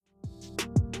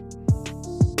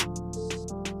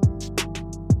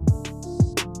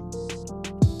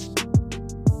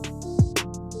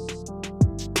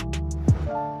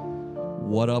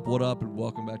What up, and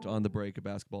welcome back to On the Break, a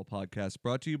basketball podcast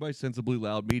brought to you by Sensibly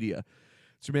Loud Media.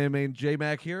 It's your man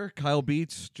J-Mac here, Kyle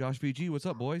Beats, Josh VG. What's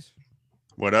up, boys?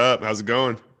 What up? How's it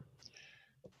going?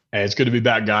 Hey, it's good to be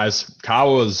back, guys.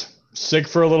 Kyle was sick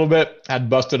for a little bit, had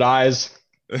busted eyes.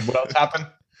 What else happened?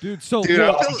 Dude, off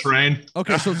the train.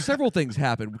 Okay, so several things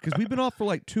happened because we've been off for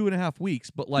like 2.5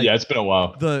 weeks, but like yeah, it's been a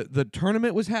while. The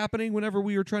tournament was happening whenever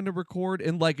we were trying to record,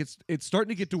 and like it's starting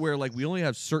to get to where like we only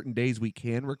have certain days we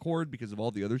can record because of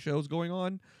all the other shows going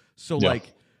on. So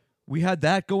like we had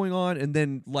that going on, and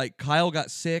then like Kyle got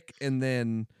sick, and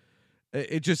then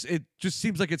it just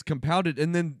seems like it's compounded,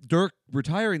 and then Dirk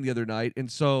retiring the other night,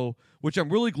 and so which I'm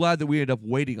really glad that we ended up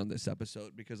waiting on this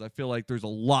episode because I feel like there's a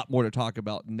lot more to talk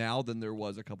about now than there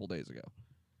was a couple days ago.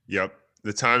 Yep.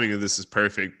 The timing of this is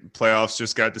perfect. Playoffs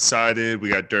just got decided. We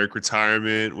got Dirk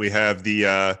retirement. We have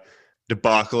the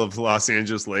debacle of Los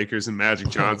Angeles Lakers and Magic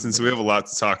Johnson. So we have a lot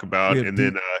to talk about. And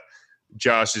then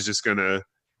Josh is just going to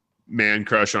man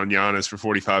crush on Giannis for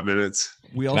 45 minutes.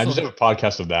 Can I just have a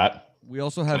podcast of that? We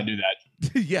also have... Can I do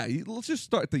that? Yeah, let's just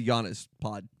start the Giannis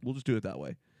pod. We'll just do it that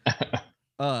way.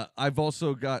 We've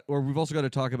also got to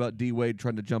talk about D-Wade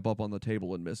trying to jump up on the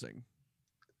table and missing.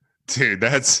 Dude,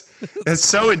 that's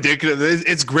so indicative.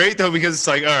 It's great though because it's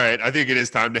like, all right, I think it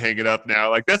is time to hang it up now.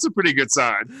 Like that's a pretty good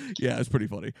sign. Yeah, it's pretty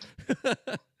funny.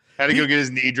 Had to go get his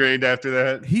knee drained after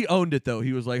that. He owned it though.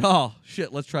 He was like, "Oh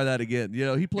shit, let's try that again." You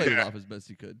know, he played it off as best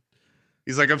he could.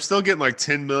 He's like, I'm still getting like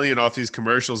 10 million off these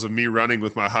commercials of me running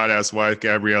with my hot ass wife,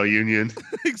 Gabrielle Union.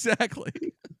 Exactly.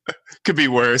 Could be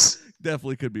worse.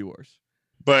 Definitely could be worse.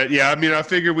 But yeah, I mean, I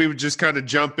figured we would just kind of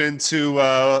jump into,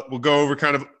 we'll go over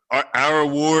kind of our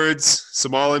awards,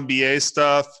 some all NBA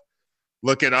stuff,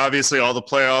 look at obviously all the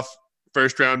playoff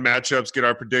first round matchups, get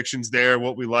our predictions there,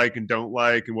 what we like and don't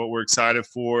like, and what we're excited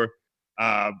for.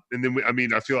 And then,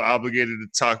 I feel obligated to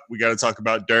talk. We got to talk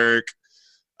about Dirk.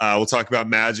 We'll talk about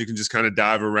Magic and just kind of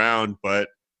dive around. But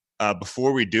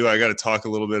before we do, I got to talk a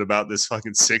little bit about this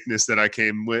fucking sickness that I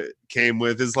came with.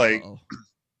 Is like,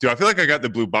 dude, I feel like I got the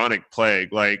bubonic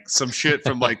plague, like some shit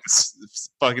from like this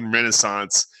fucking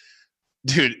Renaissance.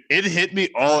 Dude, it hit me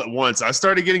all at once. I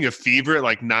started getting a fever at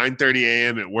like 9:30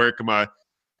 a.m. at work. And my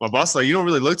boss like, you don't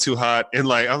really look too hot. And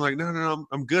like, I'm like, no,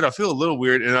 I'm good. I feel a little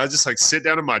weird. And I just like sit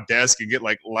down at my desk and get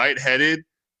like lightheaded,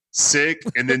 sick,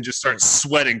 and then just start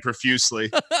sweating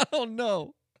profusely. Oh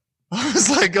no. I was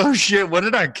like, oh shit, what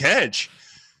did I catch?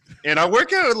 And I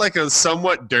work out at like a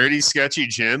somewhat dirty, sketchy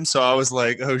gym. So I was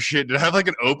like, oh shit, did I have like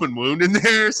an open wound in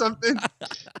there or something?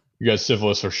 You got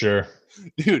syphilis for sure.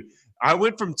 Dude, I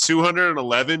went from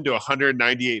 211 to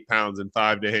 198 pounds in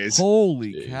 5 days.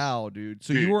 Holy cow, dude.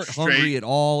 So you weren't hungry at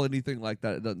all, anything like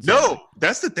that? It doesn't No,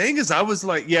 that's the thing is I was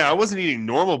like, I wasn't eating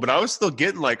normal, but I was still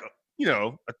getting like,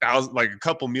 1,000, like a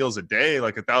couple meals a day,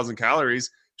 like 1,000 calories.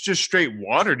 It's just straight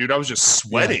water, dude. I was just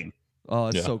sweating. Yeah. Oh,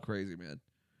 it's so crazy, man.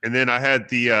 And then I had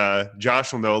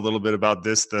Josh will know a little bit about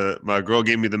this. My girl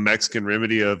gave me the Mexican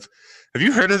remedy of, have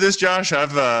you heard of this, Josh?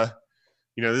 I've,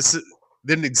 this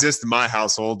didn't exist in my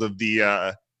household of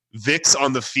the Vicks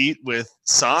on the feet with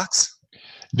socks.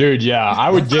 Dude, yeah,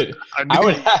 I would get. I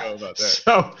would know about that.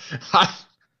 So,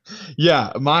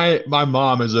 my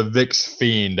mom is a Vicks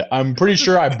fiend. I'm pretty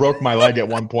sure I broke my leg at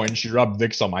one point and she rubbed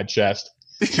Vicks on my chest.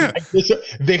 Yeah.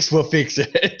 Vicks will fix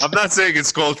it. I'm not saying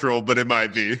it's cultural, but it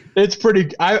might be. It's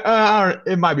pretty.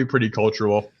 It might be pretty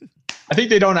cultural. I think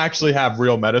they don't actually have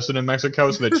real medicine in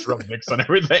Mexico, so they just rub Vicks on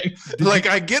everything. Like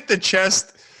I get the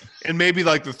chest and maybe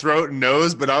like the throat and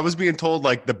nose, but I was being told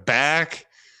like the back.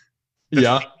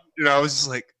 Yeah. And I was just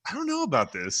like, I don't know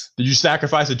about this. Did you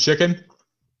sacrifice a chicken?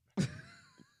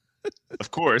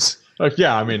 Of course.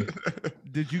 Yeah, I mean.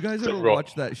 Did you guys ever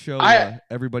watch that show,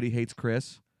 Everybody Hates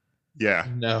Chris? Yeah.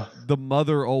 No. The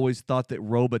mother always thought that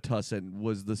Robitussin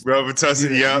was the...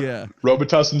 Robitussin, yeah.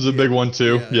 Robitussin's a big one,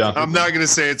 too. Yeah. I'm not going to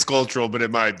say it's cultural, but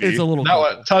it might be. It's a little...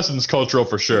 Tussin's cultural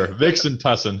for sure. Vicks and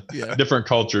Tussin. Different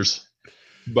cultures.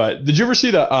 But did you ever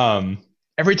see the...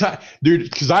 every time... Dude,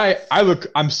 because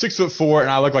I'm 6'4", and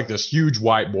I look like this huge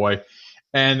white boy.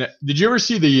 And did you ever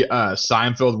see the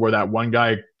Seinfeld where that one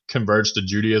guy converts to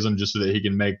Judaism just so that he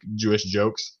can make Jewish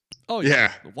jokes? Oh,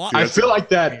 yeah. I feel like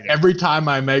that every time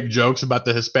I make jokes about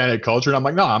the Hispanic culture. And I'm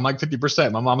like, no, I'm like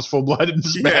 50%. My mom's full-blooded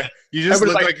Hispanic. Yeah, you just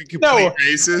look like a complete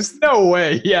racist. No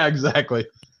way. Yeah, exactly.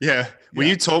 Yeah. When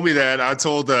you told me that, I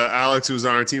told Alex, who was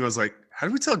on our team, I was like, how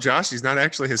do we tell Josh he's not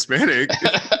actually Hispanic?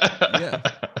 Yeah.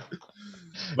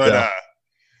 But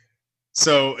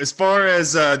so as far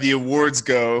as the awards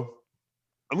go,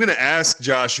 I'm going to ask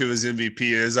Josh who his MVP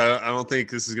is. I don't think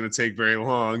this is going to take very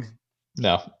long.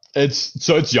 No. It's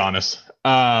Giannis.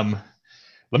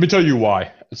 Let me tell you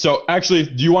why. So actually,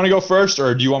 do you want to go first,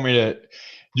 or do you want me to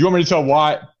tell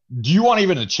why? Do you want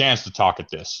even a chance to talk at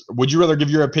this? Would you rather give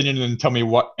your opinion and tell me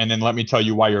what, and then let me tell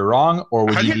you why you're wrong, or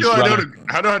would How do you you just know I rather don't?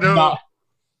 How do I know? not?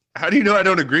 How do you know I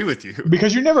don't agree with you?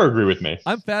 Because you never agree with me.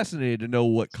 I'm fascinated to know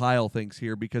what Kyle thinks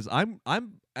here because I'm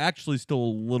actually still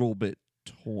a little bit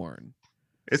torn.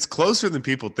 It's closer than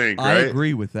people think, I right?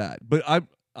 agree with that, but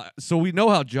so we know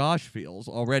how Josh feels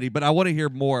already, but I want to hear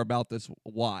more about this.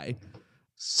 Why?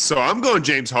 So I'm going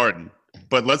James Harden,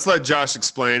 but let's let Josh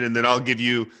explain, and then I'll give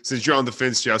you, since you're on the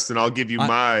fence, Justin, I'll give you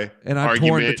my and I'm argument.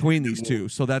 torn between these two,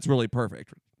 so that's really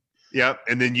perfect. Yep,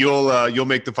 and then you'll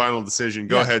make the final decision.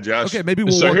 Go ahead, Josh. Okay, maybe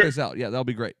we'll work this out. Yeah, that'll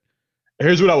be great.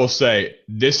 Here's what I will say.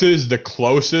 This is the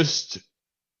closest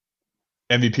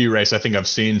MVP race I think I've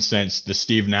seen since the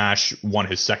Steve Nash won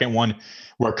his second one,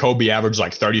 where Kobe averaged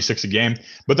like 36 a game.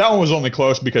 But that one was only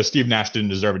close because Steve Nash didn't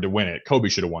deserve it to win it. Kobe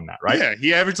should have won that, right? Yeah,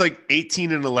 he averaged like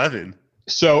 18 and 11.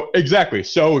 So, exactly.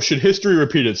 So, should history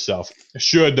repeat itself?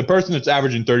 Should the person that's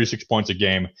averaging 36 points a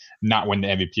game not win the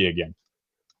MVP again?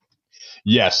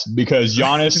 Yes, because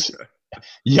Giannis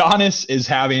is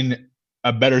having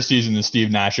a better season than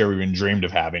Steve Nash ever even dreamed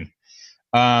of having.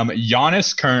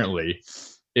 Giannis currently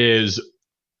is.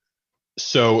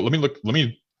 So let me look at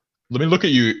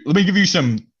you. Let me give you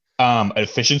some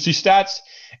efficiency stats,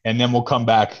 and then we'll come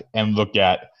back and look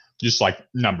at just like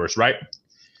numbers, right?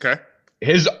 Okay.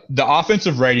 The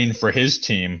offensive rating for his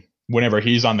team whenever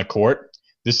he's on the court.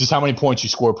 This is how many points you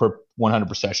score per 100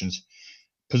 possessions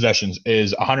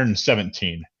is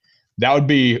 117. That would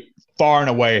be far and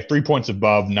away 3 points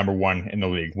above number one in the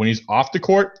league. When he's off the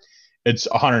court, it's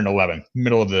 111,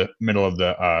 middle of the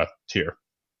tier.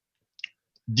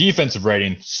 Defensive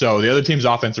rating. So the other team's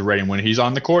offensive rating when he's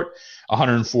on the court,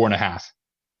 104.5.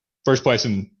 First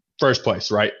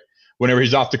place, right? Whenever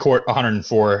he's off the court,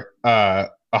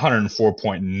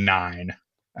 104.9.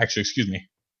 Actually, excuse me.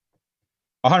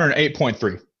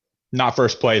 108.3. Not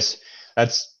first place.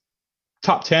 That's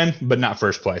top 10, but not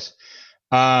first place.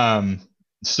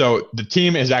 So the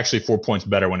team is actually 4 points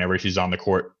better whenever he's on the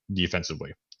court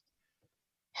defensively.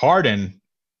 Harden,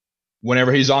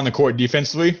 whenever he's on the court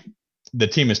defensively, the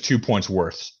team is 2 points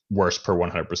worse per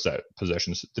 100%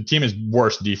 possessions. The team is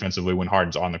worse defensively when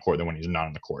Harden's on the court than when he's not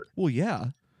on the court. Well, yeah.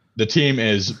 The team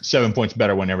is 7 points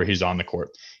better whenever he's on the court.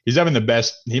 He's having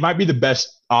he might be the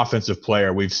best offensive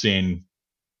player we've seen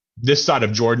this side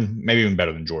of Jordan, maybe even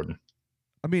better than Jordan.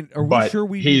 I mean, are we sure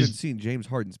we've even seen James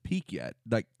Harden's peak yet?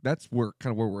 Like, that's where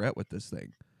we're at with this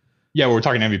thing. Yeah, we're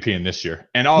talking MVP in this year,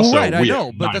 and also right, I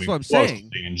know, but that's what I'm saying.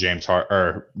 In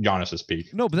or Giannis's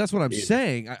peak. No, but that's what I'm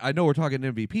saying. I know we're talking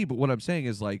MVP, but what I'm saying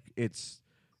is like it's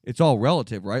all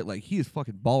relative, right? Like he is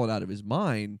fucking balling out of his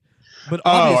mind. But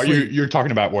you're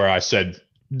talking about where I said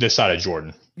this side of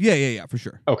Jordan? Yeah, for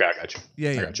sure. Okay, I got you.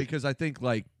 Yeah, because I think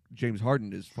like James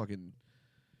Harden is fucking.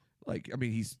 Like, I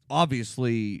mean, he's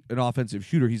obviously an offensive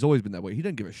shooter. He's always been that way. He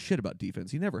doesn't give a shit about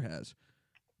defense. He never has.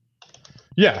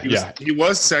 He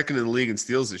was second in the league in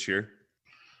steals this year.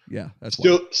 Yeah, that's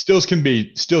steals can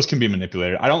be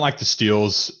manipulated. I don't like the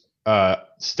steals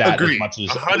stat Agreed. as much as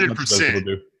 100%. People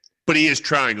do. But he is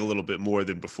trying a little bit more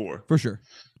than before. For sure.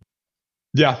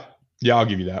 Yeah, I'll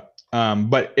give you that.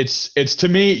 But it's to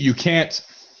me, you can't.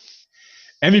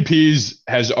 MVPs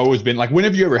has always been like, when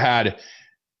have you ever had?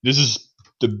 This is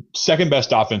the second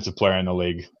best offensive player in the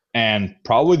league, and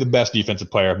probably the best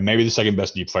defensive player, maybe the second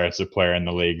best defensive player in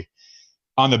the league,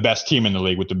 on the best team in the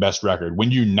league with the best record. When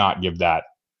do you not give that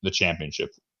the championship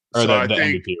or the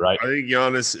MVP, right? I think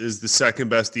Giannis is the second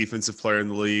best defensive player in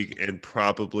the league and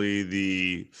probably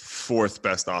the fourth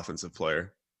best offensive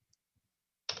player.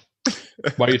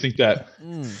 Why do you think that?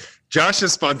 Josh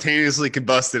has spontaneously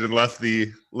combusted and left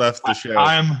the show.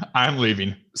 I'm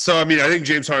leaving. So I mean, I think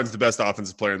James Harden's the best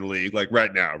offensive player in the league, like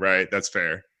right now, right? That's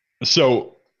fair.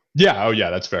 So yeah,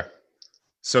 that's fair.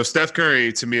 So Steph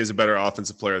Curry to me is a better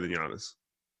offensive player than Giannis.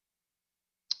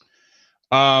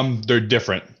 They're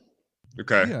different.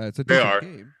 Okay, yeah, it's a different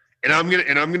game. And I'm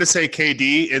gonna say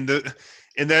KD and that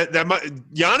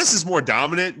Giannis is more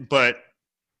dominant, but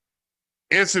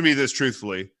answer me this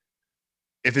truthfully: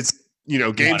 if it's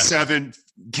game seven,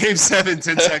 10 seconds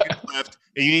left,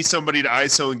 and you need somebody to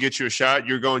ISO and get you a shot,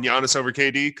 you're going Giannis over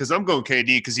KD? Because I'm going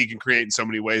KD because he can create in so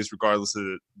many ways regardless of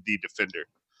the defender.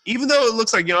 Even though it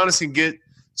looks like Giannis can get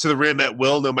to the rim at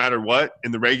will no matter what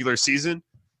in the regular season,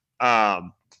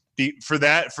 for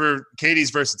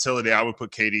KD's versatility, I would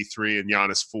put KD 3 and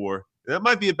Giannis 4. That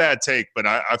might be a bad take, but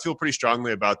I feel pretty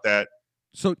strongly about that.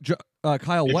 So,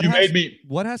 Kyle,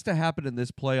 what has to happen in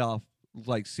this playoff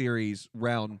series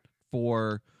round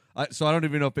for? So I don't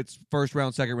even know if it's first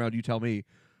round, second round. You tell me.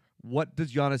 what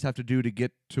does Giannis have to do to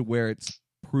get to where it's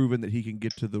proven that he can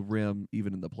get to the rim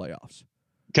even in the playoffs?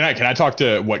 Can I talk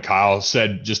to what Kyle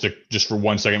said just for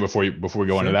 1 second before we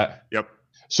go into that? Yep.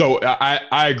 So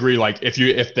I agree. Like if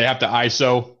they have to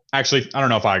ISO, actually I don't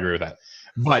know if I agree with that,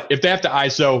 but if they have to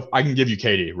ISO, I can give you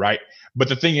KD, right? But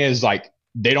the thing is, like,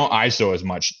 they don't ISO as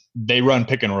much. They run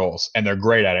pick and rolls, and they're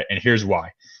great at it. And here's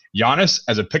why: Giannis,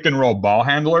 as a pick and roll ball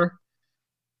handler,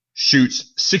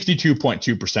 shoots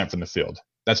 62.2% from the field.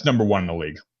 That's number 1 in the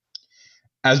league.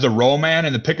 As the roll man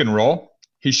in the pick and roll,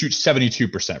 he shoots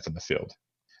 72% from the field.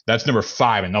 That's number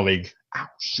 5 in the league. Ow,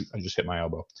 shoot, I just hit my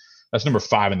elbow. That's number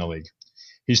 5 in the league.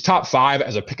 He's top 5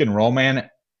 as a pick and roll man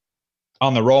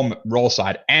on the roll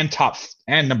side, and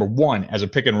number 1 as a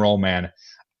pick and roll man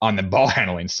on the ball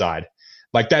handling side.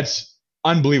 Like, that's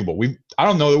unbelievable. I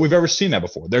don't know that we've ever seen that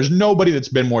before. There's nobody that's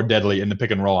been more deadly in the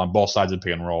pick and roll on both sides of the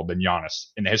pick and roll than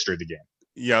Giannis in the history of the game.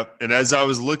 Yep. And as I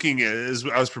was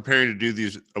preparing to do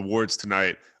these awards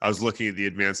tonight, I was looking at the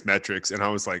advanced metrics, and I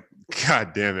was like,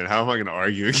 God damn it, how am I going to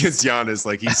argue against Giannis?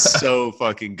 Like, he's so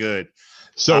fucking good.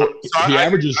 So he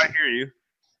averages. I hear you.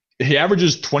 He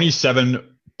averages 27.7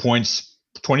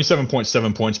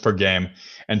 points per game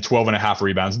and 12.5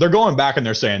 rebounds. They're going back and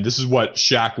they're saying this is what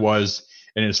Shaq was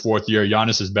in his 4th year.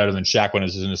 Giannis is better than Shaq when he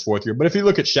was in his 4th year. But if you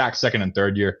look at Shaq's 2nd and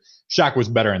 3rd year, Shaq was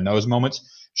better in those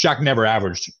moments. Shaq never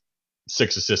averaged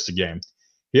 6 assists a game.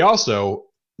 He also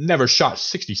never shot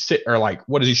 66, or like,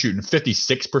 what is he shooting?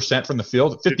 56% from the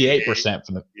field, 58%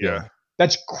 from the field. Yeah.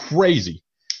 That's crazy.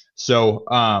 So,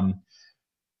 but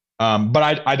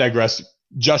I digress.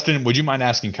 Justin, would you mind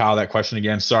asking Kyle that question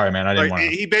again? Sorry, man. I didn't want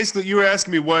to. You were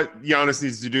asking me what Giannis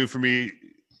needs to do for me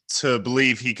to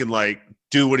believe he can, like,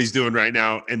 do what he's doing right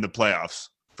now in the playoffs,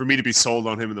 for me to be sold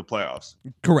on him in the playoffs.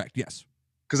 Correct. Yes.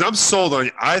 Because I'm sold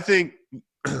on. I think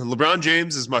LeBron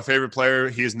James is my favorite player.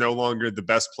 He is no longer the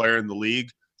best player in the league.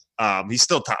 He's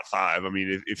still top 5. I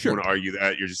mean, if you want to argue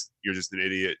that, you're just an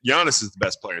idiot. Giannis is the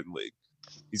best player in the league.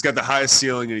 He's got the highest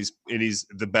ceiling, and he's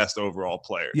the best overall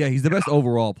player. Yeah, he's the best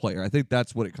overall player. I think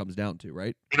that's what it comes down to,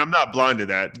 right? And I'm not blind to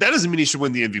that. That doesn't mean he should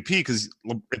win the MVP, because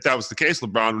if that was the case,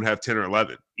 LeBron would have 10 or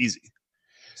 11, easy.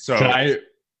 So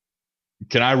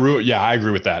can I rule? Yeah, I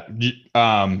agree with that.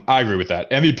 I agree with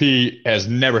that. MVP has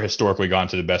never historically gone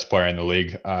to the best player in the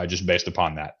league, just based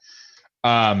upon that.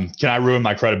 Can I ruin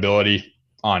my credibility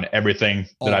on everything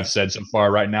that I've said so far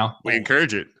right now? We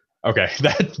encourage it. Okay,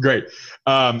 that's great.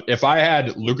 If I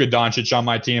had Luka Doncic on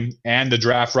my team and the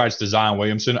draft rights to Zion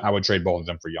Williamson, I would trade both of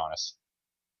them for Giannis.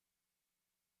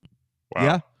 Wow.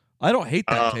 Yeah, I don't hate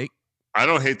that take. I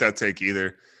don't hate that take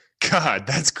either. God,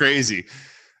 that's crazy.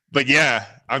 But yeah,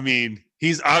 I mean,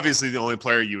 he's obviously the only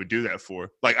player you would do that for.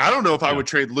 Like, I don't know if I would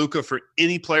trade Luka for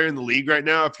any player in the league right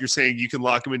now if you're saying you can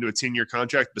lock him into a 10-year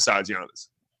contract besides Giannis.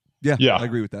 Yeah, I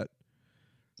agree with that.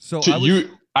 So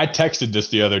I texted this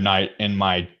the other night in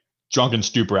my drunken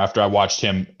stupor after I watched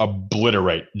him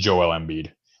obliterate Joel Embiid.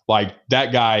 Like,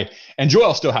 that guy, and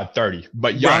Joel still had 30,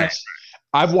 but Giannis, right.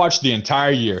 I've watched the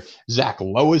entire year. Zach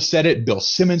Lowe has said it. Bill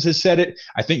Simmons has said it.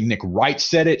 I think Nick Wright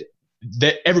said it.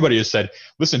 That everybody has said,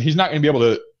 listen, he's not going to be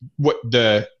able to. What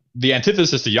the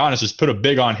antithesis to Giannis is put a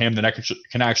big on him that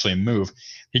can actually move.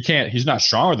 He can't. He's not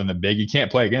stronger than the big. He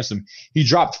can't play against him. He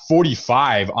dropped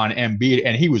 45 on Embiid,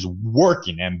 and he was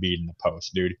working Embiid in the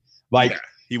post, dude. Like. Yeah.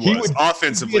 He was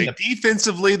offensively.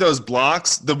 Defensively, those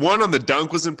blocks, the one on the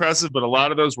dunk was impressive, but a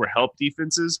lot of those were help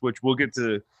defenses, which we'll get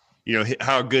to,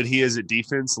 how good he is at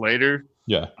defense later.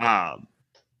 Yeah.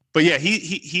 But yeah,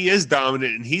 he is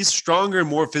dominant, and he's stronger and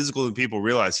more physical than people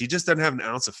realize. He just doesn't have an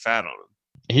ounce of fat on him.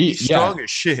 He's strong as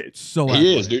shit. So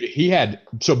he is, dude.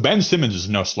 Ben Simmons is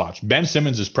no slouch. Ben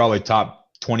Simmons is probably top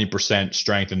 20%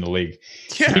 strength in the league.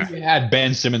 Yeah. He had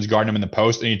Ben Simmons guarding him in the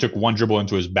post, and he took one dribble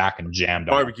into his back and jammed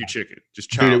him. Barbecue chicken. Just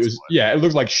dude, it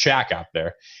looked like Shaq out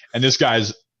there. And this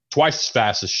guy's twice as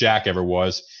fast as Shaq ever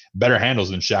was, better handles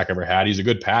than Shaq ever had. He's a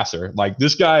good passer. Like,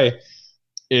 this guy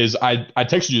is – I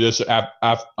texted you this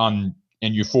in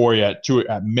Euphoria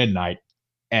at midnight,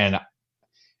 and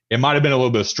it might have been a little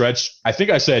bit of stretch. I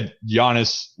think I said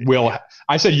Giannis will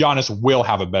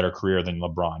have a better career than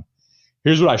LeBron.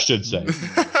 Here's what I should say.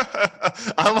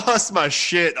 I lost my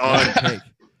shit on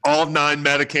all 9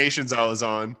 medications I was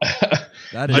on.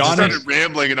 I just started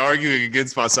rambling and arguing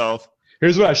against myself.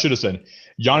 Here's what I should have said.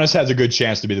 Giannis has a good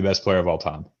chance to be the best player of all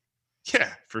time.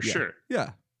 Yeah, for sure.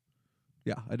 Yeah.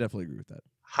 Yeah, I definitely agree with that.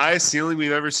 Highest ceiling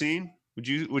we've ever seen. Would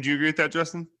you agree with that,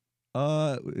 Justin?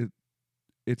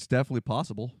 It's definitely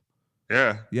possible.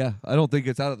 Yeah. Yeah, I don't think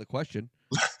it's out of the question.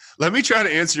 Let me try to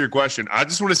answer your question. I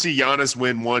just want to see Giannis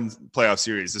win one playoff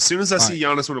series. As soon as I see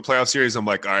Giannis win a playoff series, I'm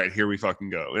like, all right, here we fucking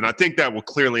go. And I think that will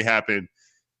clearly happen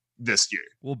this year.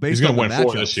 Well, He's based on going the to win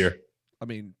 4 matchups, this year. I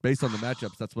mean, based on the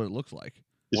matchups, that's what it looks like.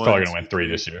 He's 1, probably going to 2, win 3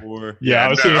 3, this year. 4. Yeah, I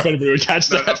was seeing if anybody would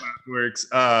catch None that. of that works.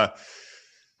 How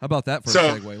about that for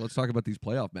So- a segue? Let's talk about these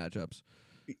playoff matchups.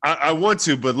 I want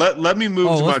to, but let me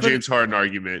move to my James Harden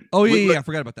argument. Oh yeah, I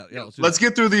forgot about that. Yeah, let's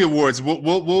get through the awards.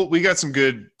 We got some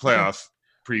good playoff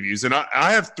previews, and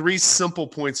I have 3 simple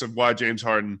points of why James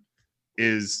Harden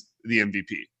is the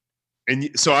MVP. And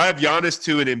so I have Giannis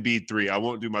 2 and Embiid 3. I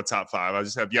won't do my top 5. I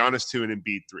just have Giannis 2 and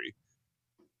Embiid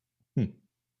 3.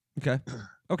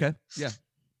 Okay. Yeah.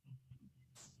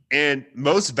 And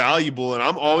most valuable, and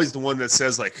I'm always the one that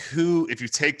says, like, who, if you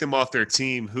take them off their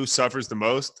team, who suffers the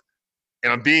most?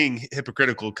 And I'm being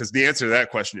hypocritical because the answer to that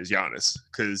question is Giannis,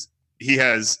 because he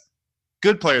has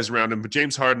good players around him, but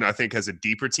James Harden, I think, has a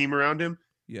deeper team around him.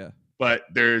 Yeah. But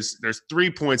there's 3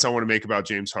 points I want to make about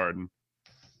James Harden.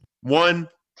 One,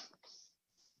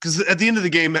 because at the end of the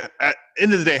game, at the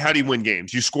end of the day, how do you win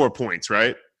games? You score points,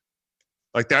 right?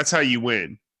 Like, that's how you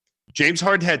win. James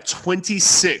Harden had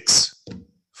 26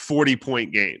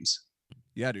 40-point games.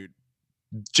 Yeah, dude.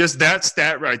 Just that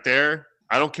stat right there.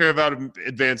 I don't care about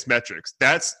advanced metrics.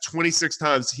 That's 26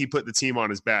 times he put the team on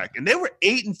his back. And they were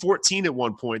 8-14 at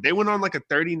one point. They went on like a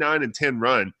 39-10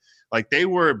 run. Like, they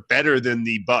were better than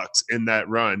the Bucks in that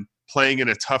run, playing in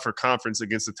a tougher conference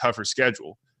against a tougher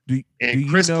schedule. Do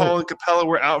Chris Paul and Capella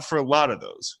were out for a lot of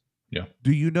those. Yeah.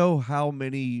 Do you know how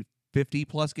many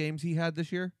 50-plus games he had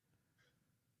this year?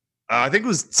 I think it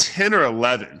was 10 or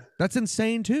 11. That's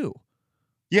insane, too.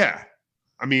 Yeah.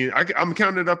 I mean, I'm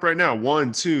counting it up right now.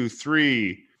 1, 2,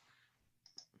 3,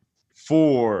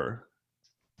 4,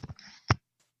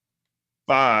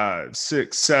 5,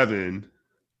 6, 7,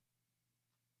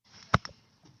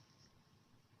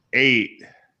 8.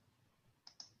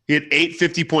 He had 8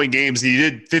 50-point games. And he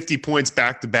did 50 points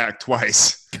back-to-back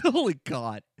twice. Holy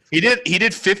God. He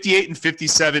did 58 and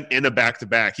 57 in a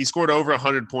back-to-back. He scored over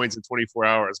 100 points in 24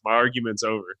 hours. My argument's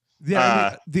over.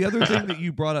 Yeah, the other thing that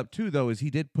you brought up too, though, is he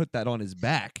did put that on his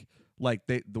back. Like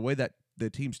the way that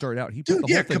the team started out, he put the whole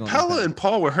thing on his Capella back. and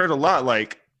Paul were hurt a lot.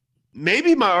 Like,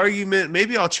 maybe my argument,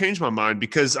 maybe I'll change my mind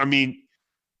because, I mean,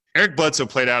 Eric Bledsoe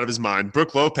played out of his mind.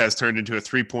 Brook Lopez turned into a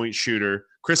 3-point shooter.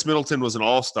 Chris Middleton was an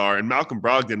all-star, and Malcolm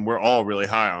Brogdon we're all really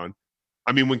high on.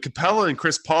 I mean, when Capella and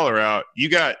Chris Paul are out, you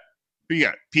got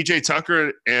PJ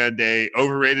Tucker and a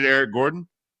overrated Eric Gordon.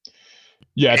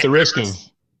 Yeah, at the risk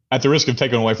of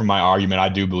taking away from my argument, I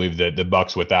do believe that the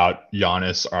Bucks without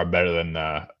Giannis are better than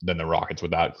the Rockets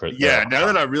without Chris. Yeah, now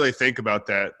that I really think about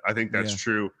that, I think that's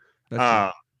true.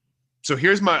 So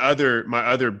here's my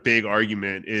other big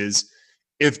argument is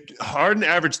if Harden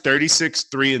averaged 36,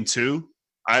 3, and 2,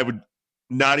 I would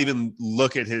not even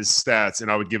look at his stats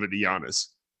and I would give it to Giannis.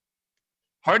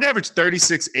 Harden averaged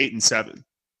 36, 8, and 7.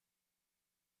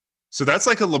 So that's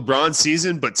like a LeBron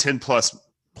season, but 10-plus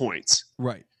points.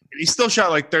 Right. And he still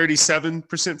shot like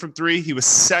 37% from 3. He was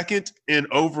second in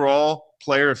overall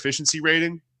player efficiency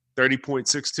rating,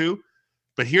 30.62.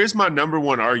 But here's my number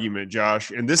one argument,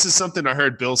 Josh, and this is something I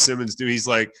heard Bill Simmons do. He's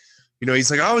like,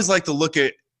 I always like to look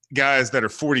at guys that are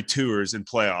 42ers in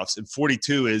playoffs, and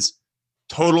 42 is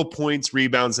total points,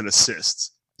 rebounds, and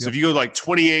assists. So if you go like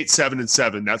 28, 7, and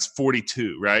 7, that's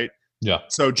 42, right? Yeah.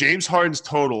 So James Harden's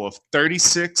total of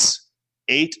 36,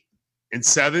 8, and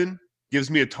 7 gives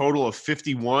me a total of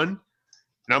 51. And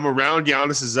I'm around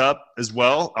Giannis's up as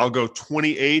well. I'll go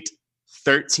 28,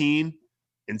 13,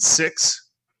 and 6.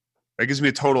 That gives me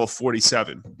a total of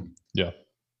 47. Yeah.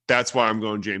 That's why I'm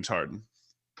going James Harden.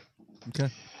 Okay.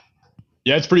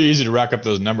 Yeah, it's pretty easy to rack up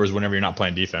those numbers whenever you're not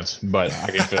playing defense, but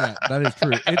I can fit. That is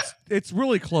true. It's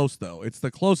really close though. It's the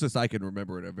closest I can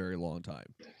remember in a very long time.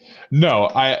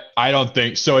 No, I don't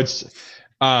think so. It's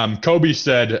Kobe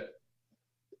said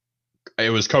it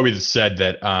was Kobe that said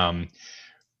that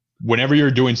whenever you're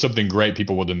doing something great,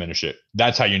 people will diminish it.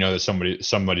 That's how you know that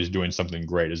somebody's doing something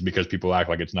great, is because people act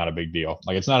like it's not a big deal.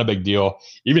 Like, it's not a big deal.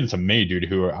 Even to me,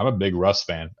 dude, I'm a big Russ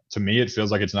fan. To me, it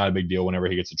feels like it's not a big deal whenever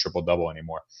he gets a triple-double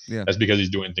anymore. Yeah. That's because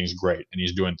he's doing things great and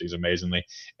he's doing things amazingly.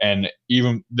 And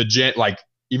even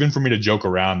for me to joke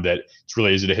around that it's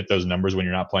really easy to hit those numbers when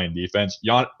you're not playing defense,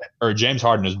 James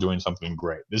Harden is doing something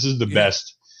great. This is the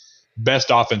best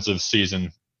offensive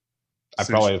season I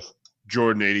probably have.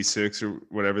 Jordan 86 or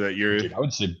whatever that year is. Dude, I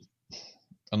would say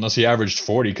unless he averaged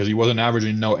 40, because he wasn't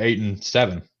averaging 8 and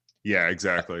 7. Yeah,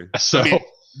 exactly. So I mean,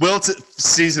 it's a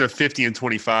season of 50 and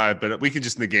 25, but we can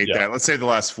just negate that. Let's say the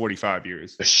last 45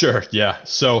 years. Sure, yeah.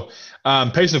 So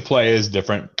pace of play is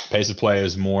different. Pace of play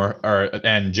is more,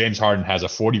 and James Harden has a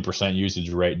 40% usage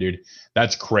rate, dude.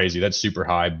 That's crazy. That's super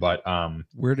high. But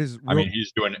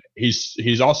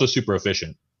he's also super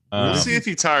efficient. We'll see if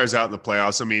he tires out in the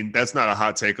playoffs. I mean, that's not a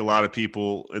hot take. A lot of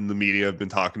people in the media have been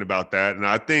talking about that, and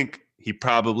I think he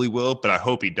probably will, but I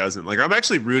hope he doesn't. Like, I'm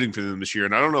actually rooting for them this year,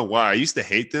 and I don't know why. I used to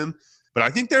hate them, but I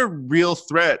think they're a real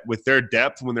threat with their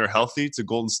depth when they're healthy to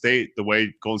Golden State, the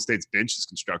way Golden State's bench is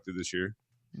constructed this year.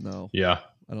 No. Yeah.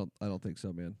 I don't think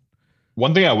so, man.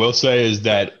 One thing I will say is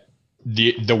that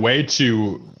the way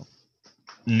to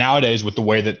nowadays with the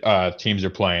way that teams are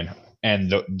playing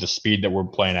and the speed that we're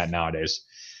playing at nowadays,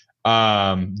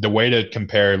 the way to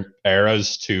compare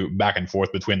eras to back and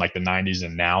forth between like the 90s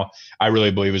and now, I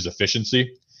really believe is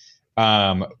efficiency.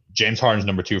 James Harden's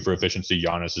number 2 for efficiency.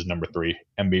 Giannis is number 3.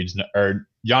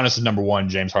 Giannis is number 1.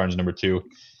 James Harden's number 2.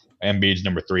 Embiid's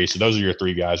number 3. So those are your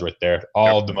 3 guys right there.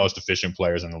 All the most efficient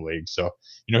players in the league. So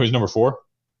you know who's number 4?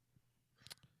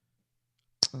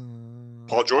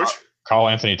 Paul George? Karl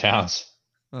Anthony Towns.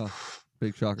 Oh,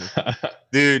 big shocker.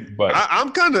 Dude, but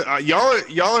I'm kind of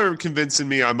y'all are convincing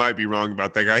me I might be wrong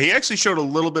about that guy. He actually showed a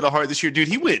little bit of heart this year. Dude,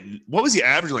 he went, what was he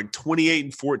averaging, like 28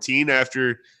 and 14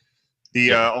 after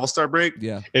the All-Star break?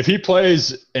 Yeah. If he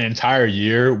plays an entire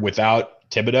year without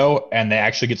Thibodeau and they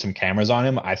actually get some cameras on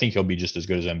him, I think he'll be just as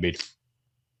good as Embiid.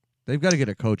 They've got to get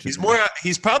a coach.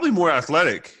 He's probably more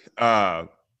athletic.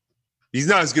 He's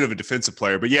not as good of a defensive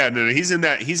player, but yeah, no, he's in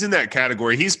that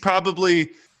category. He's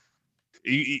probably,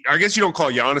 I guess you don't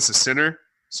call Giannis a center,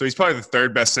 so he's probably the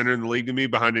 3rd best center in the league to me,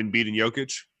 behind Embiid and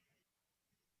Jokic.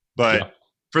 But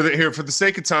for the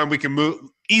sake of time, we can move.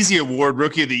 Easy award,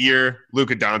 Rookie of the Year,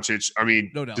 Luka Doncic. I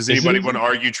mean, no doubt. Does anybody want to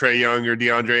argue Trae Young or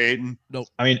DeAndre Ayton? Nope.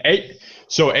 I mean,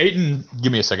 Ayton.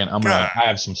 Give me a second. I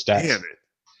have some stats. Damn it.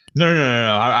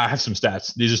 No. I have some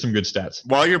stats. These are some good stats.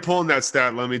 While you're pulling that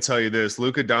stat, let me tell you this.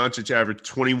 Luka Doncic averaged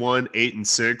 21, 8, and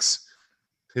 6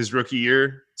 his rookie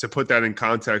year. To put that in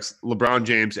context, LeBron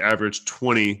James averaged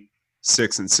 20,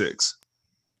 6, and 6.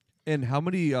 And how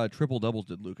many triple-doubles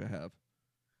did Luka have?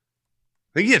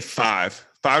 I think he had 5.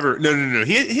 No.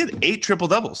 He had 8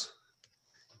 triple-doubles.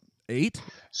 8?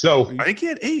 So I think he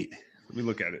had 8. Let me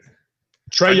look at it.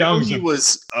 Trae Young,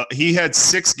 he had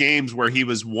 6 games where he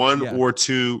was 1 or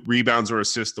 2 rebounds or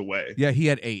assists away. Yeah, he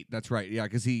had 8. That's right. Yeah,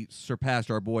 because he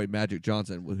surpassed our boy Magic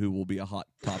Johnson, who will be a hot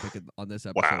topic on this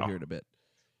episode here in a bit.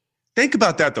 Think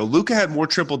about that, though. Luka had more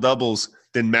triple-doubles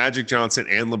than Magic Johnson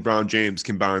and LeBron James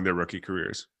combined their rookie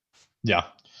careers. Yeah.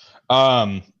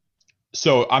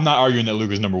 So I'm not arguing that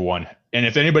Luka's number 1. And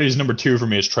if anybody's number 2 for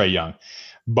me, it's Trae Young.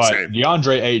 But Same.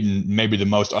 DeAndre Ayton may be the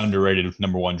most underrated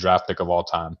number 1 draft pick of all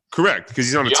time. Correct, because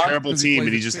he's on a terrible team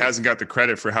and he just hasn't got the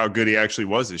credit for how good he actually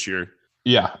was this year.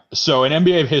 Yeah. So in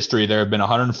NBA history, there have been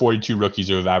 142 rookies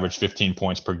who have averaged 15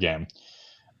 points per game.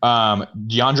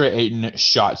 DeAndre Ayton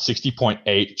shot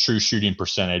 60.8 true shooting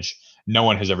percentage. No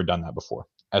one has ever done that before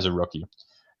as a rookie.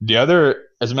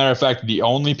 As a matter of fact, the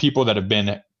only people that have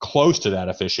been close to that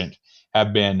efficient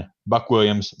have been Buck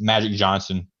Williams, Magic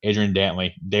Johnson, Adrian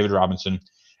Dantley, David Robinson,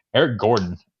 Eric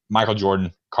Gordon, Michael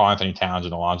Jordan, Karl Anthony Towns,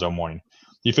 and Alonzo Mourning.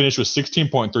 He finished with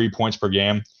 16.3 points per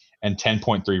game and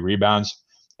 10.3 rebounds,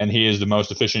 and he is the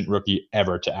most efficient rookie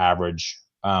ever to average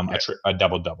a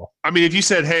double-double. I mean, if you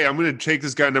said, hey, I'm going to take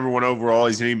this guy number 1 overall,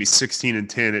 he's going to be 16 and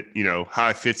 10 at,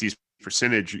 high 50s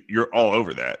percentage, you're all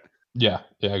over that. Yeah,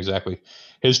 exactly.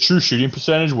 His true shooting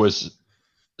percentage was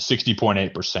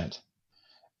 60.8%.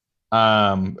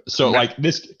 So like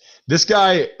this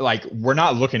guy, like, we're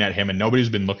not looking at him, and nobody's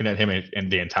been looking at him in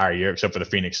the entire year except for the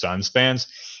Phoenix Suns fans.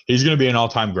 He's going to be an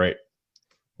all-time great.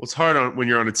 Well, it's hard when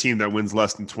you're on a team that wins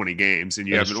less than 20 games and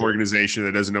you have an organization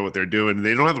that doesn't know what they're doing, and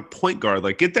they don't have a point guard.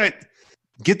 Like, get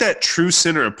that true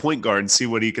center of point guard and see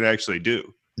what he can actually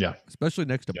do. Yeah, especially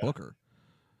next to Booker.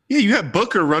 Yeah, you have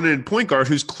Booker running in point guard,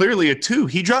 who's clearly a 2.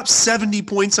 He dropped 70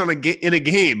 points in a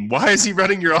game. Why is he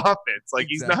running your offense? Like,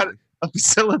 he's not a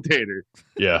facilitator.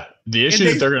 Yeah, the issue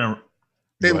that they're gonna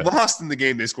they lost in the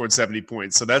game. They scored 70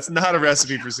 points, so that's not a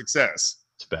recipe for success.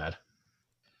 It's bad.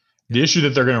 The issue that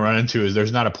they're going to run into is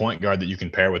there's not a point guard that you can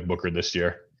pair with Booker this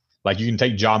year. Like, you can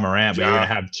take Ja Morant, but you're going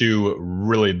to have 2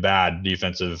 really bad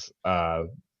defensive, a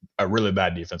really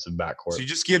bad defensive backcourt. So you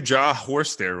just give Ja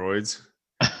horse steroids.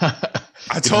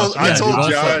 I told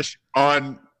Josh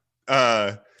on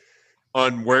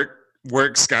work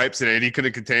Skypes today, and he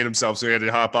couldn't contain himself, so he had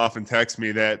to hop off and text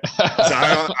me that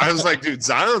Zion. I was like, dude,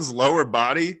 Zion's lower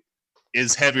body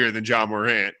is heavier than Ja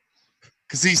Morant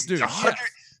because he's 100.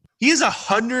 He is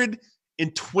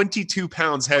 122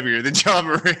 pounds heavier than Ja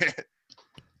Morant.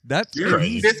 You're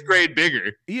 5th grade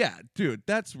bigger. Yeah, dude,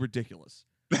 that's ridiculous.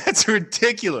 That's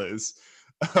ridiculous.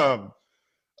 Oh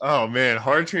man,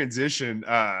 hard transition.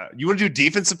 You want to do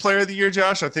defensive player of the year,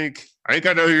 Josh? I think I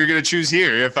know who you're going to choose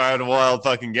here if I had a wild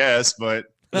fucking guess,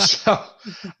 but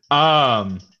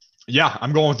Yeah,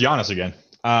 I'm going with Giannis again.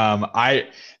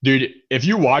 Dude, if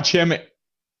you watch him,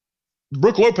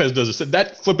 Brook Lopez does this.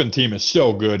 That flipping team is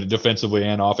so good defensively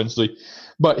and offensively,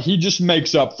 but he just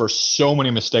makes up for so many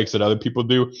mistakes that other people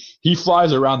do. He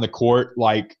flies around the court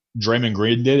like Draymond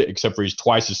Green did, except for he's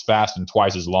twice as fast and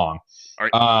twice as long.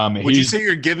 Would you say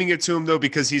you're giving it to him though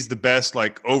because he's the best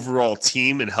like overall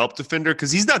team and help defender?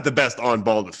 Because he's not the best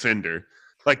on-ball defender.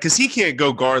 Like, because he can't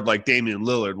go guard like Damian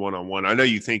Lillard one-on-one. I know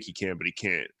you think he can, but he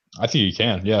can't. I think he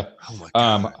can, yeah. Oh my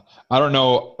God. I don't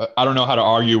know how to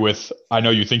argue with I know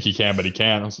you think he can, but he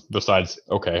can. Besides,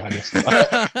 okay, I guess.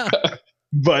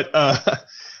 But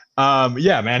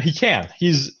yeah, man, he can.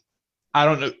 I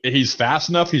don't know. He's fast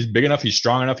enough. He's big enough. He's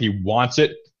strong enough. He wants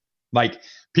it. Like,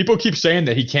 people keep saying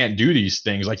that he can't do these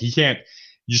things. Like, he can't.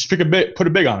 You just put a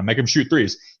big on him, make him shoot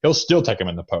threes. He'll still take him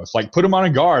in the post. Like, put him on a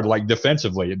guard, like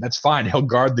defensively. That's fine. He'll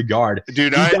guard the guard.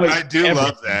 Dude, I do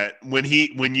love that. When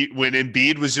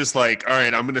Embiid was just like, all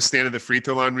right, I'm going to stand at the free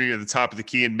throw line when you're at the top of the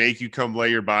key and make you come lay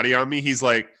your body on me. He's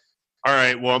like, all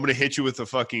right, well, I'm going to hit you with a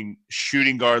fucking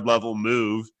shooting guard level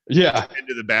move. Yeah.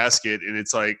 Into the basket. And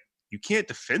it's like, you can't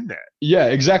defend that. Yeah,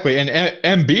 exactly. And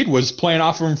Embiid was playing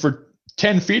off of him for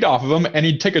 10 feet off of him, and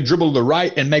he'd take a dribble to the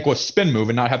right and make a spin move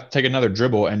and not have to take another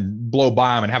dribble and blow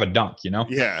by him and have a dunk, you know?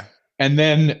 Yeah. And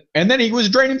then he was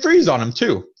draining threes on him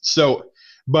too. So,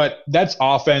 but that's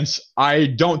offense. I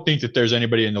don't think that there's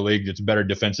anybody in the league that's better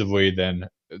defensively than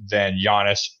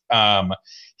Giannis.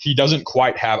 He doesn't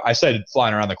quite have, I said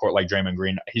flying around the court like Draymond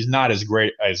Green. He's not as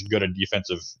good a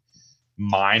defensive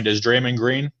mind as Draymond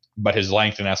Green, but his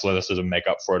length and athleticism make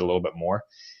up for it a little bit more.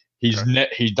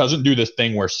 He doesn't do this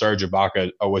thing where Serge Ibaka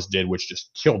always did, which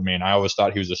just killed me. And I always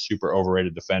thought he was a super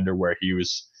overrated defender, where he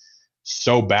was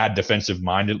so bad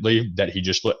defensive-mindedly that he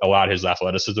just allowed his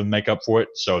athleticism to make up for it.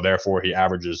 So therefore, he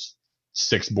averages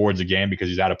 6 boards a game because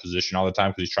he's out of position all the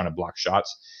time because he's trying to block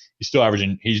shots. He's still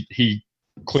averaging. He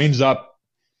cleans up.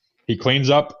 He cleans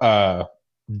up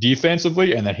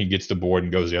defensively, and then he gets the board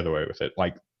and goes the other way with it.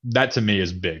 Like, that to me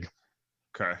is big.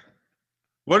 Okay.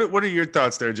 What are your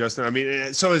thoughts there, Justin? I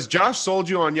mean, so has Josh sold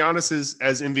you on Giannis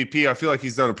as MVP? I feel like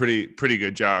he's done a pretty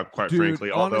good job, quite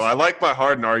frankly. Although I like my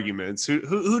Harden arguments.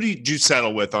 Who did you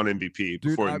settle with on MVP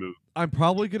before you move? I'm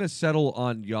probably gonna settle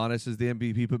on Giannis as the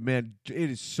MVP, but man, it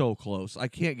is so close. I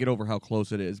can't get over how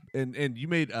close it is. And you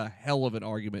made a hell of an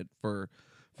argument for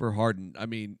Harden. I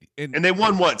mean, and they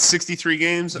won what, 63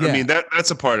 games? Yeah. I mean,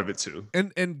 that's a part of it too.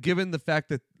 And given the fact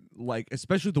that, like,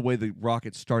 especially the way the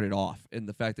Rockets started off and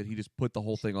the fact that he just put the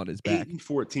whole thing on his back.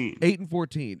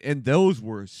 8-14. And those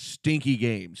were stinky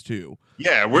games too.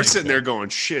 Yeah, we're sitting there going,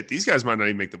 shit, these guys might not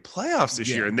even make the playoffs this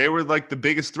year. And they were like the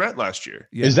biggest threat last year.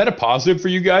 Yeah. Is that a positive for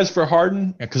you guys for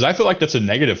Harden? Because I feel like that's a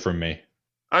negative for me.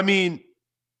 I mean,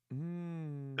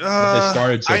 they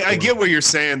started so I get what you're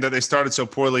saying, that they started so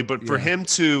poorly, but for him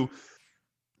to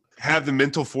have the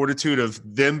mental fortitude of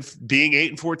them being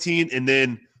 8-14 and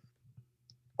then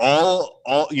all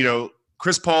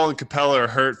Chris Paul and Capella are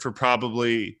hurt for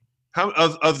probably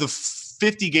of the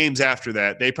 50 games after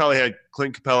that, they probably had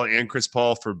Clint Capella and Chris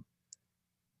Paul for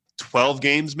 12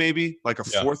 games, maybe like a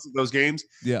fourth of those games.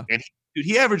 Yeah. And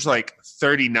he averaged like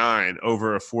 39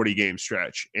 over a 40 game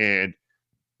stretch. And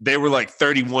they were like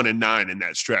 31-9 in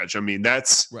that stretch. I mean,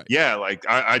 that's right. Yeah. Like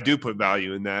I do put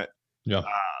value in that. Yeah.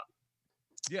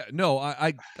 No,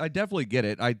 I definitely get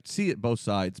it. I see it both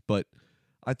sides, but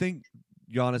I think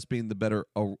Giannis being the better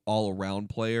all-around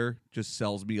player just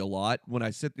sells me a lot. When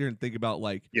I sit there and think about,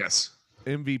 like,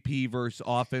 MVP versus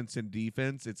offense and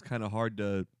defense, it's kind of hard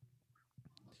to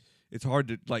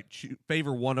like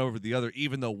favor one over the other,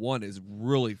 even though one is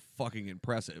really fucking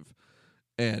impressive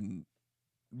and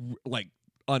like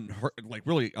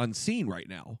really unseen right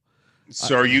now.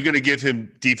 So are you going to give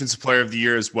him Defensive Player of the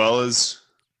Year as well as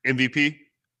MVP?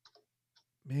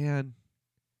 Man.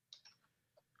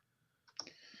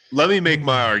 Let me make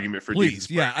my argument for please.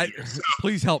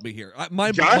 Please help me here.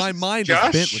 My mind is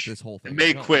bent with this whole thing.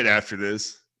 May quit after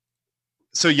this.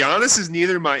 So Giannis is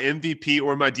neither my MVP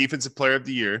or my Defensive Player of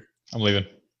the Year. I'm leaving.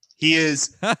 He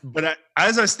is, but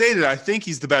as I stated, I think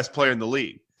he's the best player in the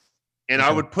league, and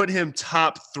I would put him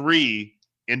top 3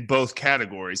 in both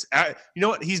categories. You know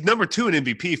what? He's number 2 in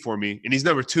MVP for me, and he's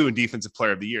number 2 in Defensive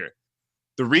Player of the Year.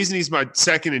 The reason he's my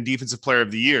second in Defensive Player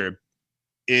of the Year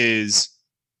is,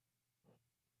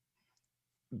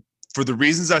 for the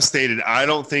reasons I stated, I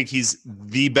don't think he's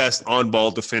the best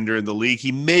on-ball defender in the league.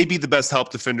 He may be the best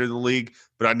help defender in the league,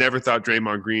 but I never thought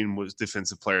Draymond Green was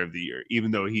Defensive Player of the Year,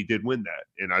 even though he did win that.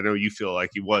 And I know you feel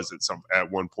like he was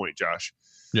at one point, Josh.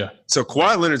 Yeah. So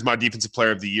Kawhi Leonard's my Defensive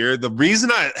Player of the Year. The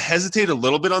reason I hesitate a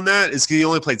little bit on that is because he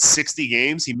only played 60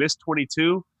 games. He missed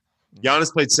 22.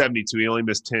 Giannis played 72. He only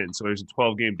missed 10, so there's a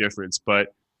 12-game difference.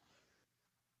 But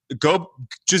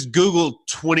just Google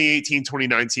 2018,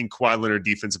 2019 Kawhi Leonard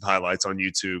defensive highlights on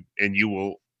YouTube, and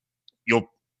you'll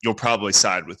probably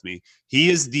side with me. He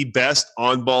is the best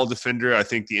on-ball defender I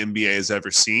think the NBA has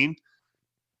ever seen.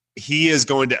 He is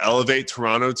going to elevate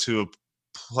Toronto to a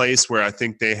place where I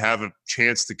think they have a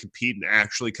chance to compete and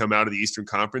actually come out of the Eastern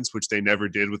Conference, which they never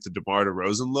did with the DeMar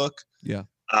DeRozan look. Yeah.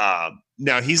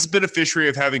 Now, he's a beneficiary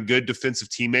of having good defensive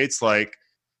teammates like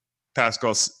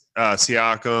Pascal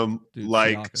Siakam,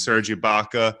 Serge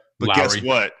Ibaka. But Lowry. Guess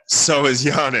what? So is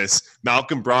Giannis.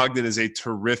 Malcolm Brogdon is a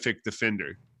terrific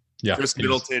defender. Yeah, Chris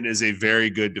Middleton is a very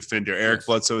good defender. Eric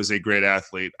Bledsoe is a great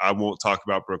athlete. I won't talk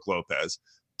about Brook Lopez.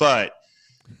 But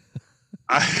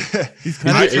he's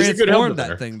kind of transformed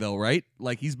that thing, though, right?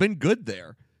 Like, he's been good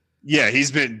there. Yeah, he's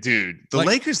been, dude. The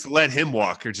Lakers let him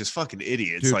walk are just fucking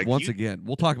idiots. Dude, once again,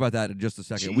 we'll talk about that in just a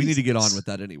second. Jesus. We need to get on with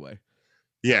that anyway.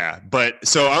 Yeah, but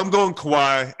so I'm going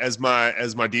Kawhi as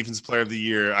my defensive player of the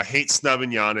year. I hate snubbing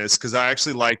Giannis because I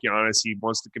actually like Giannis. He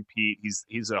wants to compete.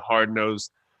 He's a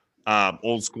hard-nosed,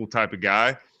 old school type of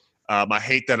guy. I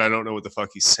hate that I don't know what the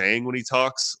fuck he's saying when he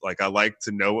talks. Like, I like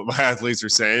to know what my athletes are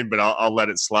saying, but I'll let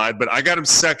it slide. But I got him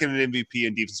second in MVP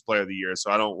and Defensive Player of the Year,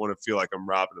 so I don't want to feel like I'm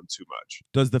robbing him too much.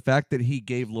 Does the fact that he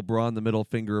gave LeBron the middle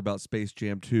finger about Space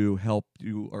Jam 2 help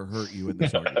you or hurt you in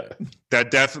this argument?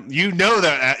 That definitely, you know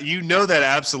that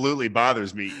absolutely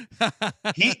bothers me.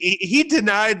 He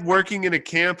denied working in a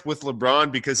camp with LeBron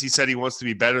because he said he wants to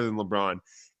be better than LeBron.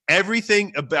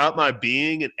 Everything about my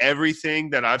being and everything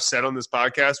that I've said on this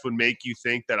podcast would make you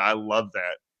think that I love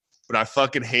that. But I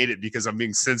fucking hate it because I'm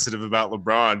being sensitive about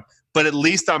LeBron. But at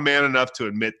least I'm man enough to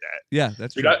admit that. Yeah,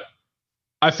 that's true.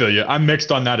 I feel you. I'm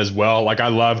mixed on that as well. Like, I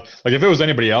love, like, if it was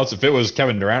anybody else, if it was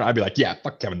Kevin Durant, I'd be like, yeah,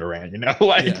 fuck Kevin Durant, you know?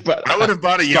 Like, yeah. But I would have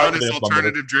bought a Giannis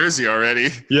alternative jersey already.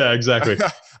 Yeah, exactly.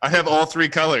 I have all three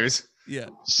colors. Yeah.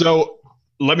 So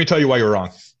let me tell you why you're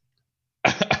wrong.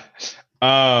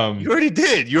 You already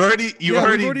did. We've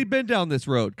already been down this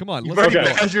road. Come on. You've already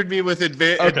measured me with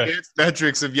advanced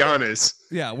metrics of Giannis.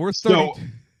 Yeah, we're 30.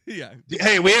 Yeah.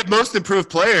 Hey, we have most improved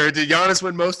player. Did Giannis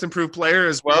win most improved player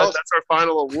as well? That's our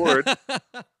final award.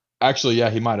 Actually,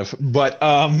 yeah, he might have. But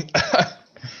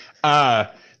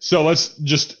so let's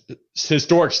just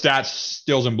historic stats,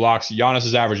 steals and blocks. Giannis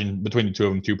is averaging between the two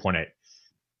of them 2.8.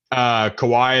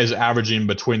 Kawhi is averaging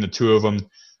between the two of them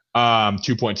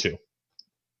 2.2.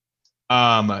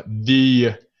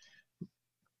 The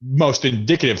most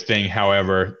indicative thing,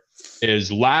 however,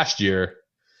 is last year.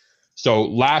 So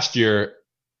last year,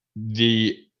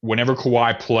 whenever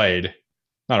Kawhi played,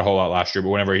 not a whole lot last year, but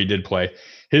whenever he did play,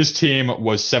 his team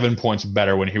was 7 points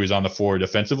better when he was on the floor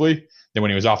defensively than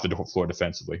when he was off the floor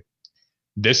defensively.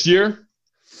 This year,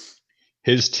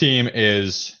 his team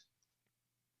is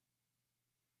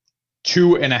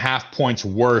 2.5 points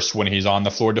worse when he's on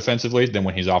the floor defensively than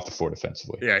when he's off the floor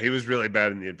defensively. Yeah, he was really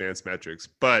bad in the advanced metrics.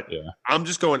 But I'm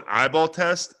just going eyeball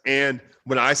test. And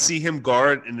when I see him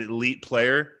guard an elite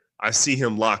player, I see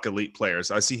him lock elite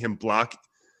players. I see him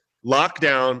lock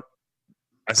down.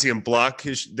 I see him block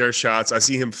their shots. I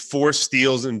see him force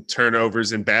steals and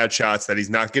turnovers and bad shots that he's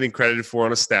not getting credited for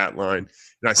on a stat line.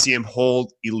 And I see him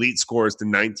hold elite scores to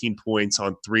 19 points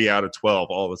on 3 out of 12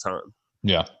 all the time.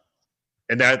 Yeah.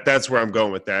 And that's where I'm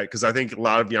going with that, because I think a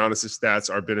lot of Giannis' stats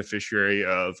are beneficiary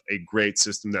of a great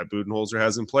system that Budenholzer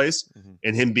has in place,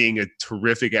 and him being a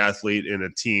terrific athlete in a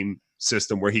team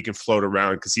system where he can float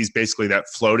around, because he's basically that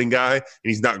floating guy, and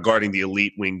he's not guarding the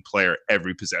elite wing player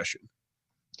every possession.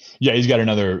 Yeah, he's got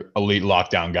another elite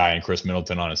lockdown guy in Chris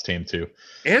Middleton on his team too.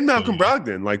 And Malcolm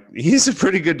Brogdon. Like, he's a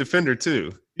pretty good defender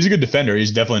too. He's a good defender.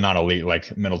 He's definitely not elite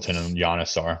like Middleton and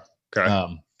Giannis are.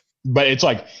 Okay. But it's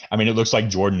like, I mean, it looks like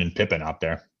Jordan and Pippen out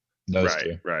there. Those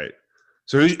two. Right.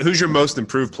 So who's your most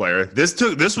improved player? This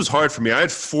was hard for me. I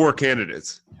had 4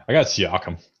 candidates. I got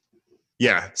Siakam.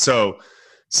 Yeah. So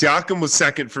Siakam was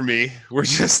second for me.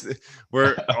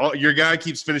 Your guy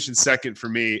keeps finishing second for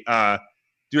me.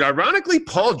 Dude, ironically,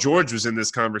 Paul George was in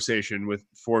this conversation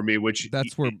for me, which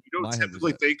that's where you don't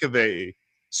typically think of a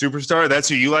superstar. That's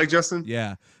who you like, Justin?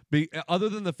 Yeah. Other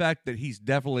than the fact that he's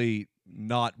definitely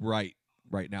not right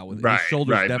now with his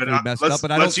shoulders definitely messed up,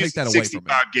 but I don't take that away from him.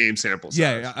 65 game sample size.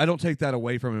 Yeah, I don't take that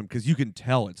away from him because you can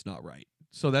tell it's not right.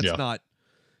 So that's not,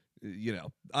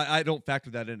 I don't factor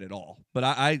that in at all. But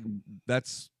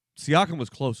Siakam was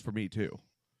close for me too.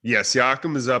 Yeah,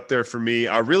 Siakam is up there for me.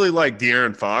 I really like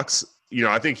De'Aaron Fox.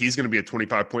 I think he's going to be a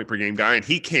 25-point per game guy, and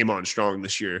he came on strong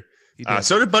this year.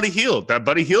 So did Buddy Hield. That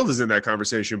Buddy Hield is in that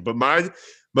conversation. But my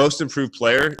most improved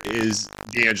player is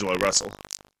D'Angelo Russell.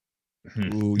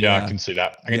 Ooh, yeah, I can see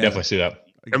that. I can definitely see that.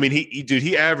 I mean,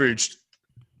 he averaged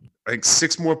like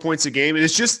 6 more points a game, and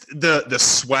it's just the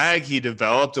swag he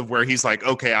developed of where he's like,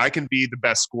 okay, I can be the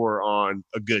best scorer on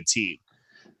a good team.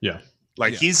 Yeah,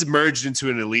 he's emerged into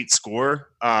an elite scorer,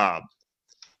 and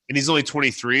he's only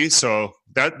 23, so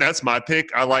that's my pick.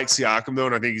 I like Siakam though,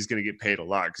 and I think he's going to get paid a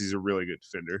lot because he's a really good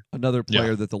defender. Another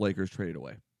player that the Lakers traded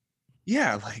away.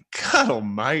 Yeah, like God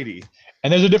Almighty.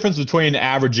 And there's a difference between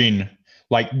averaging,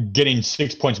 like getting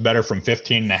 6 points better from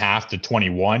 15.5 to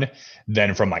 21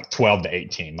 than from like 12 to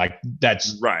 18. Like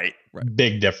that's right.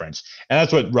 Big difference. And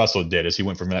that's what Russell did is he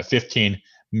went from that 15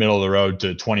 middle of the road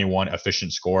to 21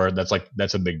 efficient score. That's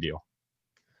a big deal.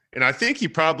 And I think he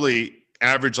probably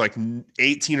averaged like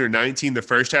 18 or 19 the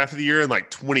first half of the year and like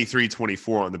 23,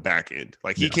 24 on the back end.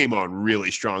 Like he came on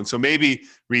really strong. So maybe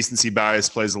recency bias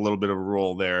plays a little bit of a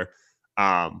role there.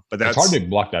 But that's it's hard to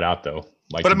block that out though.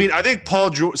 But I mean, I think Paul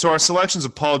George. So our selections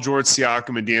of Paul George,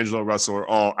 Siakam, and D'Angelo Russell are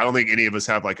all. I don't think any of us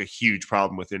have like a huge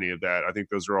problem with any of that. I think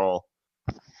those are all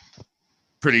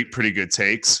pretty good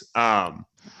takes.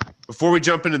 Before we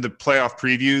jump into the playoff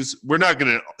previews, we're not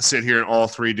going to sit here and all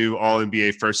three do all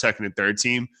NBA first, second, and third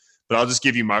team. But I'll just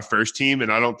give you my first team,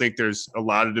 and I don't think there's a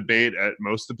lot of debate at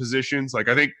most of the positions. Like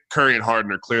I think Curry and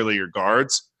Harden are clearly your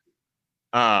guards.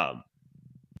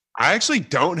 I actually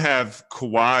don't have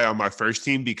Kawhi on my first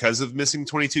team because of missing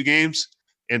 22 games,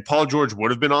 and Paul George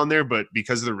would have been on there, but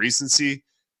because of the recency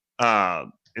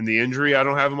and the injury, I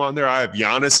don't have him on there. I have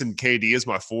Giannis and KD as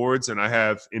my forwards, and I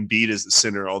have Embiid as the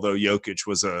center, although Jokic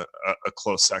was a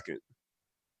close second.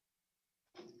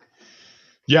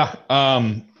 Yeah,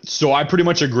 so I pretty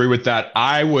much agree with that.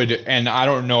 I would, and I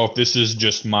don't know if this is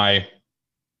just my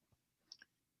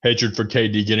hatred for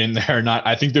KD getting there or not.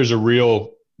 I think there's a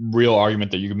real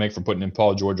argument that you can make for putting in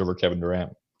Paul George over Kevin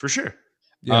Durant. For sure.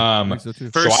 Yeah, I think so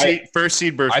too. First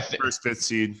seed versus first fifth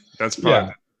seed. That's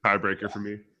probably the tiebreaker for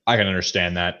me. I can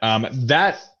understand that.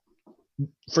 That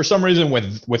for some reason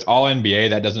with all NBA,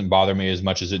 that doesn't bother me as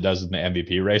much as it does in the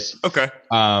MVP race. Okay.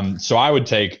 So I would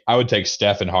take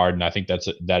Steph and Harden. I think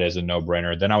that is a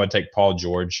no-brainer. Then I would take Paul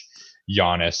George,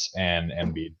 Giannis, and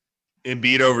Embiid.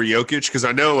 Embiid over Jokic, because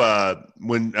I know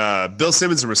when Bill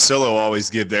Simmons and Russillo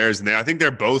always give theirs, and I think they're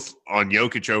both on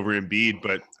Jokic over Embiid,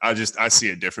 but I see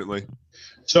it differently.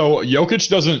 So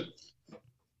Jokic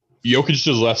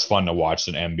is less fun to watch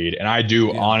than Embiid, and I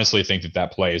do honestly think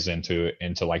that plays into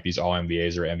like these All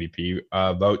NBAs or MVP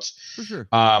votes. For sure.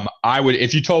 I would,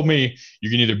 if you told me you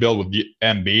can either build with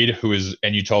Embiid,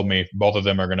 and you told me both of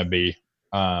them are going to be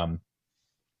 100%.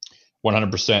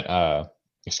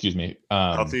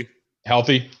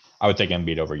 Healthy, I would take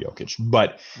Embiid over Jokic.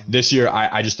 But this year,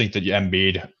 I just think that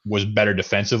Embiid was better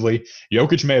defensively.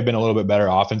 Jokic may have been a little bit better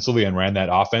offensively and ran that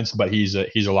offense, but he's a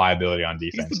liability on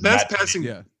defense. He's the best passing.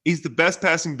 Yeah. He's the best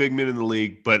passing big man in the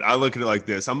league. But I look at it like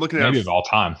this: I'm looking at maybe of all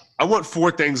time. I want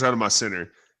 4 things out of my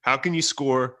center. How can you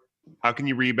score? How can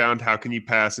you rebound? How can you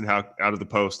pass? And how out of the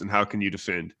post? And how can you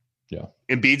defend? Yeah.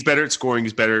 Embiid's better at scoring.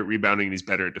 He's better at rebounding. And he's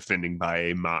better at defending by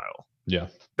a mile. Yeah.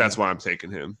 That's why I'm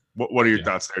taking him. What are your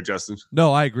thoughts there, Justin?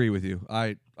 No, I agree with you.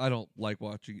 I don't like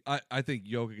watching. I think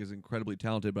Jokic is incredibly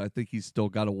talented, but I think he's still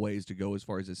got a ways to go as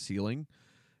far as his ceiling.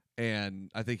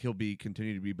 And I think he'll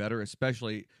continue to be better,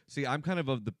 especially – I'm kind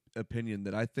of the opinion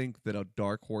that I think that a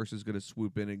dark horse is going to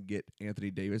swoop in and get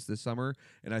Anthony Davis this summer,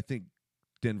 and I think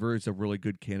Denver is a really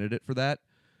good candidate for that.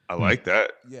 I like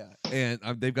that. Yeah, and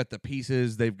they've got the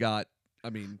pieces. They've got –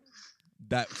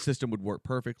 that system would work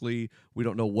perfectly. We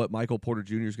don't know what Michael Porter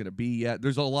Jr. is going to be yet.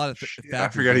 There's a lot of factors. I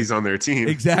forgot he's on their team.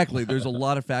 Exactly. There's a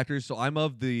lot of factors. So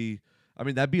that'd be a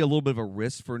little bit of a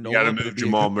risk for Nolan. You got to move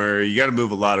Jamal Murray. You got to move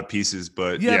a lot of pieces,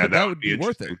 but but that would be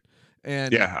worth it.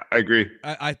 And yeah, I agree.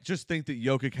 I just think that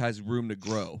Jokic has room to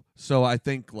grow. So I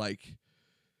think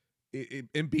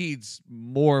Embiid's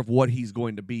more of what he's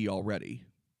going to be already,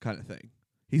 kind of thing.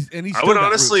 I would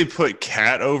honestly put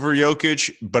Cat over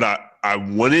Jokic, but I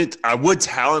wouldn't. I would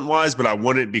talent wise, but I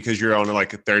wouldn't because you're on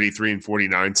like a 33 and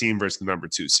 49 team versus the number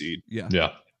 2 seed. Yeah.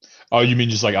 Yeah. Oh, you mean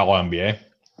just like all NBA?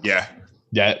 Yeah.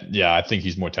 Yeah. I think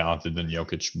he's more talented than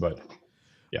Jokic, but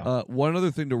yeah. One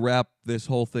other thing to wrap this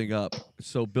whole thing up.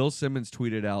 So Bill Simmons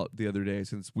tweeted out the other day,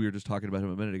 since we were just talking about him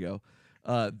a minute ago,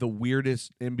 the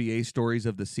weirdest NBA stories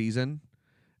of the season.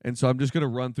 And so I'm just going to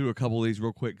run through a couple of these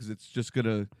real quick because it's just going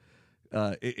to.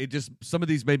 Some of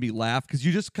these made me laugh because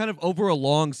you just kind of over a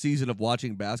long season of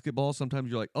watching basketball, sometimes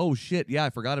you're like, oh shit, yeah, I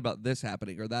forgot about this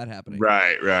happening or that happening.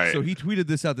 Right. So he tweeted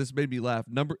this out. This made me laugh.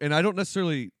 And I don't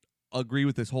necessarily agree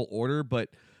with this whole order, but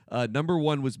number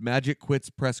 1 was Magic quits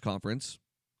press conference,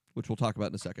 which we'll talk about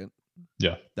in a second.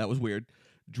 Yeah. That was weird.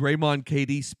 Draymond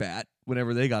KD spat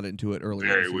whenever they got into it earlier.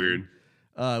 Very weird.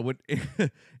 when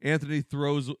Anthony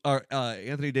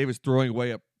Davis throwing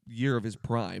away a year of his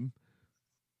prime.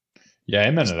 Yeah,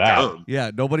 amen to that. Dumb.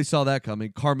 Yeah, nobody saw that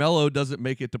coming. Carmelo doesn't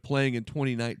make it to playing in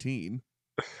 2019.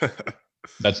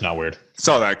 That's not weird.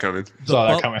 Saw that coming.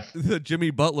 The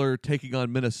Jimmy Butler taking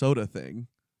on Minnesota thing.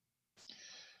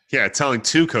 Yeah, telling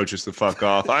 2 coaches to fuck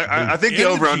off. I think the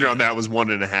over-under on that was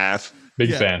 1.5.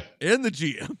 Big fan. And the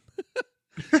GM.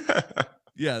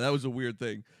 Yeah, that was a weird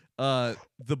thing. The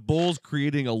Bulls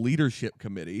creating a leadership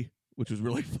committee, which was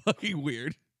really fucking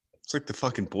weird. It's like the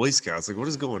fucking Boy Scouts. Like, what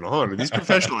is going on? Are these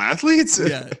professional athletes?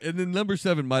 Yeah, and then number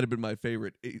 7 might have been my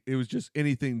favorite. It was just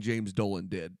anything James Dolan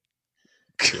did.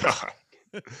 God,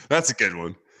 that's a good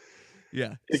one.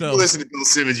 Yeah. If you listen to Bill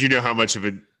Simmons, you know how much of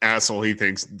an asshole he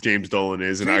thinks James Dolan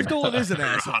is. James Dolan is an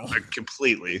asshole.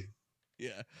 Completely.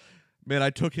 Yeah. Man,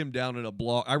 I took him down in a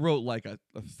blog. I wrote like a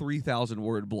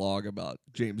 3,000-word blog about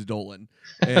James Dolan.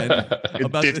 And in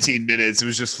about 15 minutes, it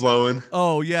was just flowing.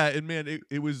 Oh, yeah. And, man,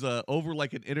 it was over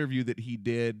like an interview that he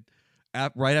did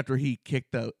right after he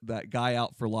kicked that guy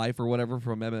out for life or whatever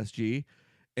from MSG.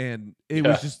 And it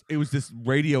was this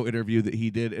radio interview that he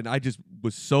did. And I just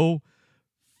was so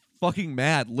fucking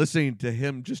mad listening to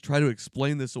him just try to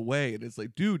explain this away. And it's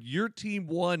like, dude, your team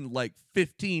won like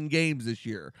 15 games this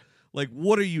year. Like,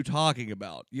 what are you talking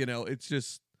about? You know, it's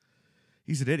just,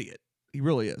 he's an idiot. He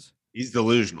really is. He's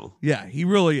delusional. Yeah, he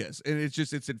really is. And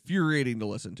it's infuriating to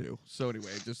listen to. So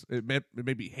anyway, it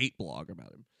made me hate blog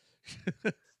about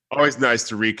him. Always nice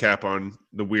to recap on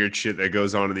the weird shit that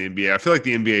goes on in the NBA. I feel like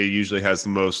the NBA usually has the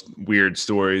most weird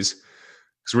stories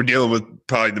because we're dealing with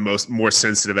probably the more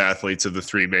sensitive athletes of the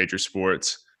 3 major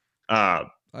sports. I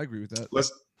agree with that.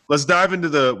 Let's dive into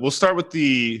we'll start with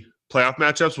the playoff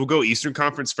matchups. We'll go Eastern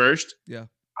Conference first. Yeah.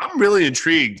 I'm really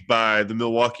intrigued by the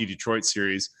Milwaukee-Detroit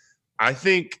series. I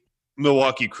think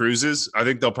Milwaukee cruises. I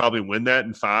think they'll probably win that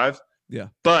in 5. Yeah.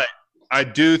 But I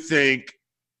do think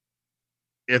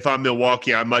if I'm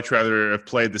Milwaukee, I'd much rather have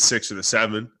played the 6 or the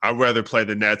 7. I'd rather play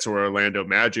the Nets or Orlando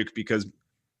Magic because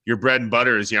your bread and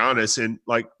butter is Giannis. And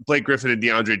like Blake Griffin and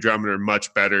DeAndre Drummond are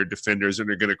much better defenders and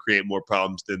are going to create more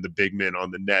problems than the big men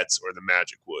on the Nets or the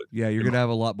Magic would. Yeah, you're going to have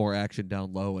a lot more action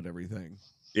down low and everything.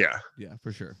 Yeah. Yeah,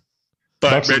 for sure.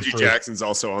 But Reggie Jackson's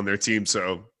also on their team,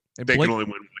 so they can only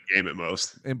win 1 game at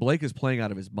most. And Blake is playing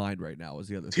out of his mind right now is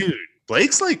the other thing. Dude,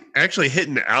 Blake's like actually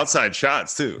hitting outside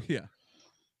shots too. Yeah.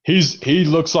 He's a heck of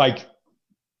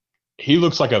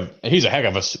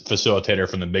a facilitator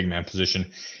from the big man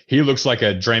position. He looks like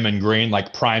a Draymond Green,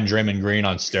 like prime Draymond Green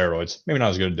on steroids. Maybe not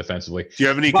as good defensively. Do you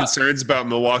have any concerns about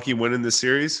Milwaukee winning the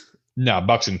series? No,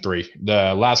 Bucks in 3.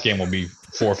 The last game will be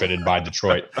forfeited by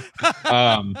Detroit.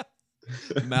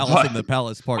 Malice in the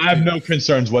Palace part. I have no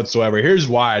concerns whatsoever. Here's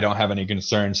why I don't have any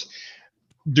concerns.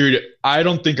 Dude, I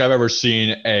don't think I've ever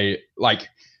seen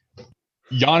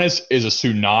Giannis is a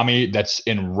tsunami that's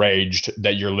enraged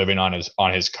that you're living on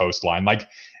his coastline. Like,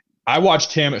 I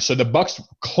watched him. So the Bucks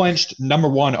clinched number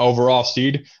 1 overall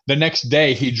seed. The next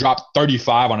day, he dropped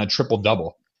 35 on a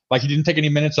triple-double. Like, he didn't take any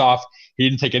minutes off. He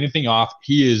didn't take anything off.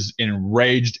 He is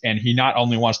enraged, and he not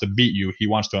only wants to beat you, he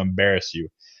wants to embarrass you.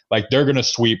 Like, they're going to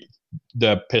sweep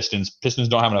the Pistons. Pistons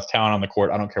don't have enough talent on the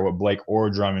court. I don't care what Blake or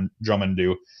Drummond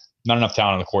do. Not enough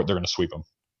talent on the court. They're going to sweep them.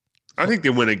 I think they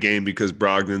win a game because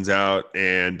Brogdon's out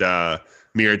and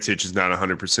Mirotic is not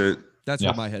 100%. That's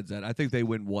where my head's at. I think they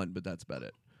win 1, but that's about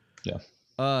it. Yeah.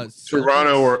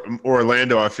 Toronto or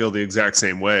Orlando, I feel the exact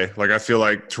same way. Like, I feel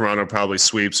like Toronto probably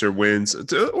sweeps or wins.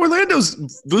 Orlando's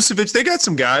Vucevic, they got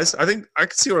some guys. I think I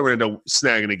could see Orlando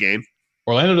snagging a game.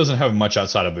 Orlando doesn't have much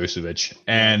outside of Vucevic,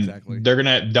 and they're going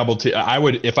to double team.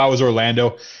 If I was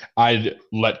Orlando, I'd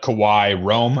let Kawhi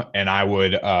roam, and I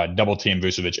would double team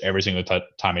Vucevic every single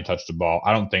time he touched the ball.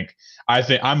 I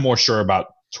think I'm more sure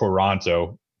about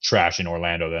Toronto trashing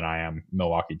Orlando than I am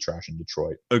Milwaukee trashing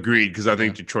Detroit. Agreed, because I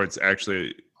think Detroit's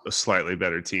actually a slightly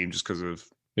better team just because of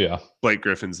Blake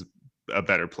Griffin's a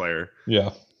better player. Yeah.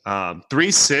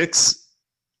 3-6.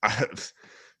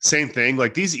 Same thing.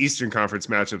 Like, these Eastern Conference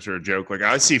matchups are a joke. Like,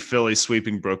 I see Philly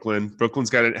sweeping Brooklyn.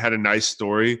 Brooklyn's had a nice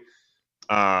story.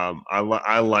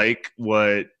 I like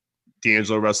what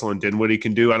D'Angelo Russell and Dinwiddie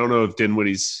can do. I don't know if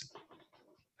Dinwiddie's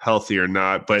healthy or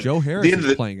not, but Joe Harris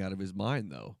is playing out of his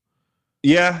mind, though.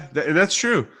 Yeah, and that's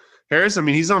true. Harris, I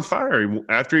mean, he's on fire.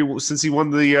 Since he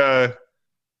won the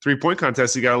 3-point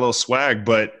contest, he got a little swag.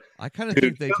 But I kind of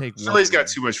think they take. Philly's got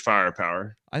too much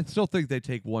firepower. I still think they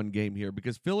take 1 game here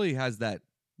because Philly has that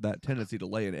tendency to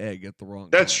lay an egg at the wrong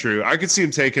That's time. true. I could see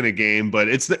him taking a game, but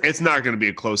it's not going to be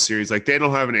a close series. Like, they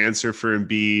don't have an answer for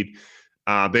Embiid.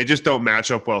 They just don't match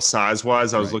up well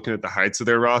size-wise. I was looking at the heights of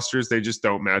their rosters. They just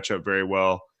don't match up very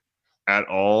well at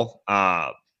all.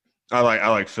 I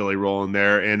like Philly rolling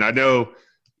there, and I know,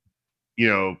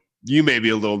 you may be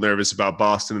a little nervous about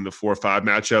Boston in the 4-5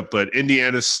 matchup, but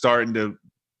Indiana's starting to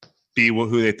be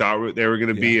who they thought they were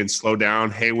going to be and slow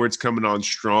down. Hayward's coming on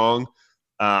strong.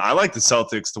 I like the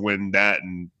Celtics to win that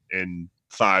and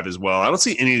 5 as well. I don't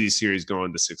see any of these series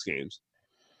going to 6 games.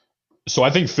 So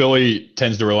I think Philly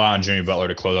tends to rely on Jimmy Butler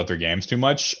to close out their games too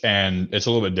much, and it's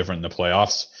a little bit different in the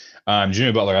playoffs.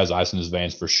 Jimmy Butler has ice in his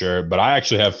veins for sure, but I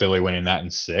actually have Philly winning that in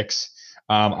 6.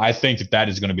 I think that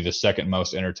is going to be the second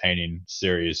most entertaining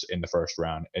series in the first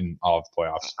round in all of the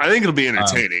playoffs. I think it'll be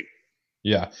entertaining.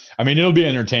 Yeah. I mean, it'll be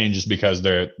entertaining just because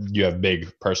you have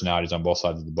big personalities on both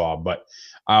sides of the ball, but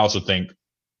I also think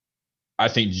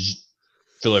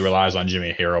Philly relies on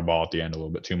Jimmy hero ball at the end a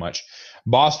little bit too much.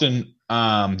 Boston,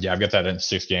 I've got that in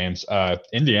 6 games.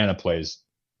 Indiana plays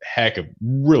heck of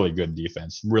really good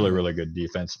defense, really good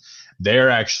defense. They're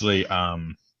actually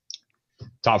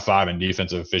top 5 in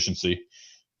defensive efficiency.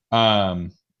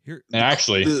 And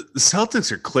actually, the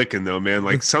Celtics are clicking though, man.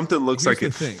 Like something looks like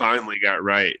it finally got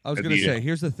right. I was going to say,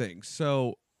 here's the thing.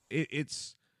 So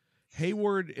it's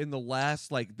Hayward in the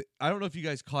last, I don't know if you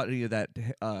guys caught any of that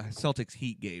Celtics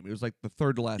Heat game. It was like the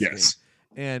third to last game.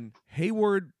 And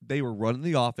Hayward, they were running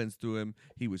the offense through him.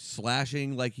 He was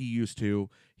slashing like he used to.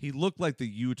 He looked like the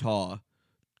Utah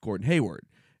Gordon Hayward.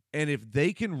 And if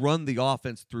they can run the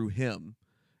offense through him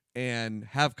and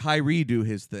have Kyrie do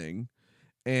his thing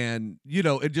and,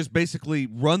 and just basically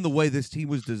run the way this team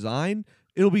was designed,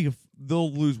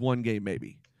 they'll lose 1 game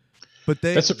maybe. But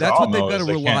that's what they've got to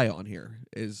rely on here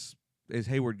is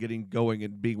Hayward getting going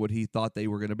and being what he thought they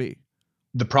were going to be.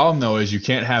 The problem, though, is you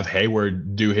can't have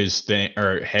Hayward do his thing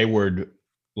or Hayward,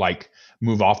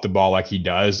 move off the ball like he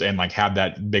does and, have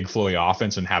that big flowy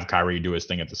offense and have Kyrie do his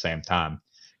thing at the same time.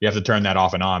 You have to turn that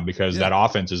off and on because that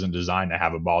offense isn't designed to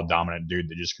have a ball-dominant dude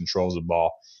that just controls the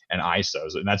ball and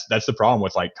ISOs. And that's the problem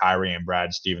with, Kyrie and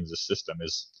Brad Stevens' system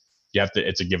is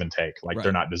it's a give and take.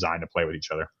 They're not designed to play with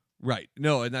each other. Right.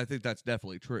 No, and I think that's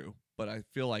definitely true. But I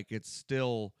feel like it's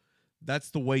still –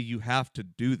 that's the way you have to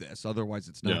do this. Otherwise,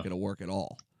 it's not going to work at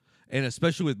all. And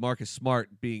especially with Marcus Smart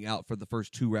being out for the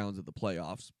first 2 rounds of the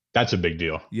playoffs. That's a big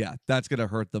deal. Yeah, that's going to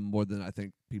hurt them more than I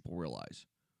think people realize.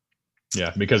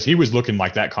 Yeah, because he was looking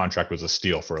like that contract was a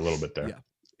steal for a little bit there. Yeah,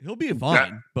 he'll be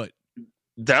fine, but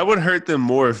that would hurt them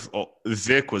more if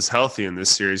Vic was healthy in this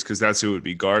series because that's who would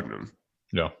be guarding him.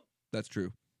 Yeah, that's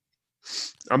true.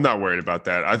 I'm not worried about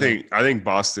that. I think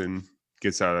Boston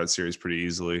gets out of that series pretty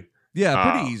easily.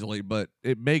 Yeah, pretty easily, but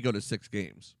it may go to 6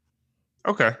 games.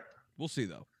 Okay. We'll see,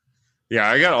 though. Yeah,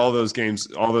 I got all those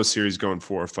series going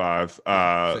 4 or 5.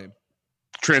 Same.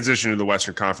 Transition to the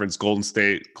Western Conference, Golden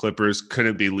State Clippers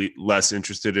couldn't be less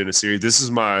interested in a series. This is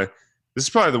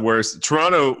probably the worst.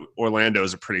 Toronto Orlando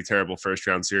is a pretty terrible first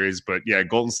round series, but yeah,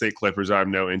 Golden State Clippers, I have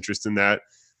no interest in that.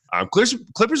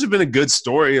 Clippers have been a good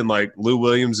story, and Lou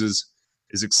Williams is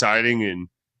exciting, and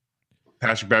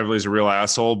Patrick Beverley is a real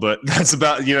asshole, but that's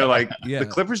about the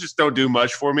Clippers just don't do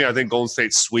much for me. I think Golden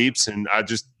State sweeps, and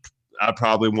I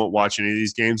probably won't watch any of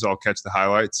these games. I'll catch the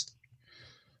highlights.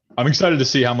 I'm excited to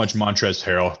see how much Montrezl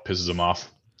Harrell pisses him off.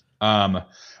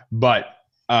 But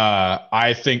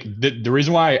I think the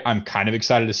reason why I'm kind of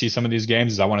excited to see some of these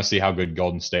games is I want to see how good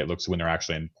Golden State looks when they're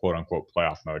actually in quote unquote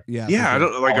playoff mode. Yeah. I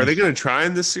don't are they going to try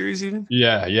in this series even?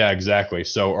 Yeah, exactly.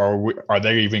 So are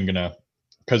they even going to?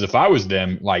 Because if I was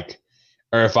them,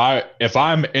 or if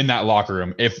I'm in that locker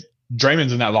room, if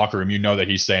Draymond's in that locker room, that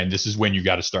he's saying this is when you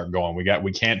got to start going.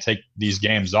 We can't take these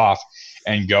games off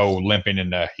and go limping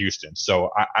into Houston. So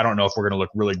I don't know if we're going to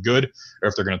look really good or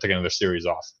if they're going to take another series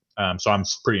off. So I'm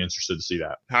pretty interested to see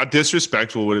that. How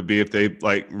disrespectful would it be if they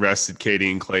rested Katie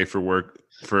and Clay for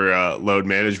load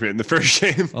management in the first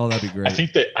game? Oh, that'd be great.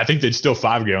 I think they'd still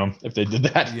 5-game them if they did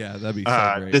that. Yeah, that'd be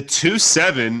so great. The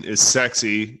 2-7 is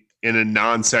sexy in a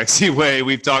non-sexy way.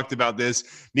 We've talked about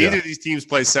this. Neither of these teams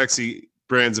play sexy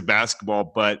brands of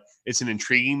basketball, but it's an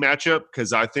intriguing matchup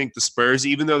because I think the Spurs,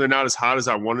 even though they're not as hot as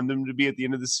I wanted them to be at the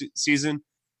end of the season,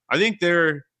 I think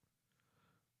they're,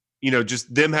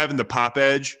 just them having the pop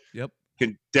edge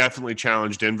can definitely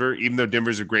challenge Denver, even though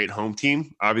Denver's a great home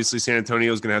team. Obviously, San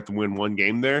Antonio is going to have to win 1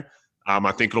 game there.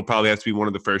 I think it'll probably have to be one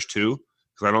of the first 2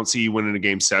 because I don't see you winning a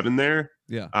game 7 there.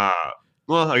 Yeah.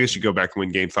 Well, I guess you go back and win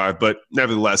game 5, but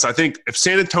nevertheless, I think if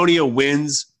San Antonio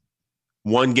wins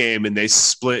 1 game and they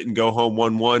split and go home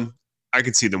 1-1, I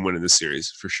could see them winning this series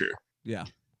for sure. Yeah.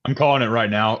 I'm calling it right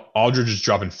now. Aldridge is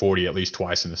dropping 40 at least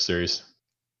twice in this series.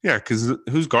 Yeah, because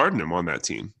who's guarding him on that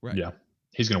team? Right. Yeah.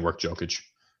 He's going to work Jokic.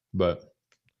 But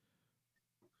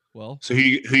so who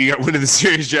you got winning the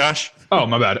series, Josh? Oh,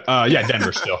 my bad. Yeah,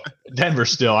 Denver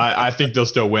still. I think they'll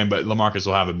still win, but LaMarcus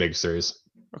will have a big series.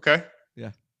 Okay.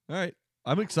 Yeah. All right.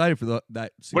 I'm excited for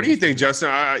that series. What do you think,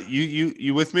 Justin?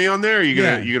 You with me on there? Or you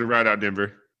gonna ride out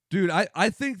Denver? Dude, I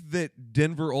think that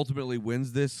Denver ultimately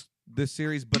wins this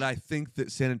series, but I think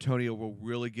that San Antonio will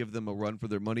really give them a run for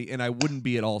their money, and I wouldn't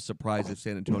be at all surprised if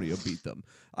San Antonio beat them.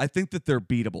 I think that they're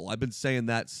beatable. I've been saying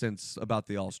that since about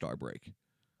the All-Star break.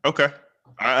 Okay.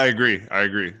 I agree.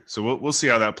 So we'll see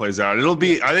how that plays out. It'll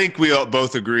be. I think we all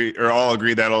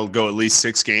agree that'll go at least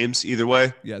 6 games either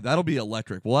way. Yeah, that'll be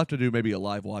electric. We'll have to do maybe a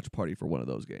live watch party for one of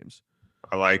those games.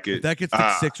 I like it. If that gets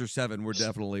to 6 or 7, we're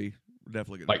definitely gonna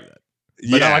do that.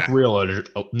 But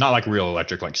not like real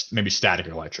electric, like maybe static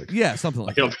electric. Yeah, something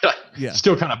like that. Yeah,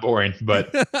 still kind of boring,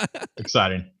 but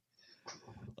exciting.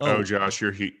 Oh, Josh,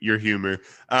 your humor.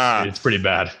 It's pretty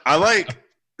bad. I like.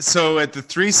 So at the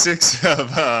 3-6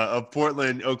 of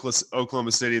Portland,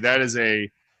 Oklahoma City, that is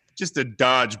just a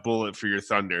dodge bullet for your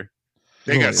Thunder.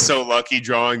 They got so lucky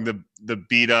drawing the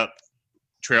beat up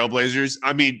Trailblazers.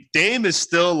 I mean, Dame is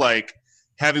still like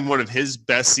having one of his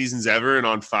best seasons ever and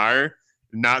on fire.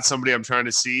 Not somebody I'm trying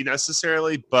to see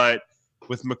necessarily, but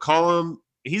with McCollum,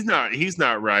 he's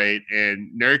not right,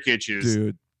 and Nurkic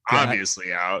is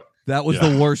obviously out. That was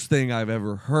the worst thing I've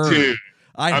ever heard. Dude.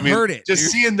 I mean, heard it. Just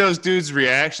seeing those dudes'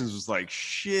 reactions was like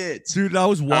shit. Dude, I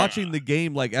was watching the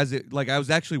game I was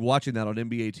actually watching that on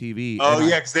NBA TV. Oh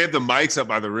yeah, because they have the mics up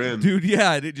by the rim. Dude,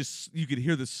 yeah, and you could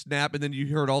hear the snap, and then you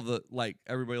heard all the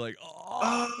everybody and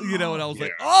I was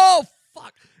like, oh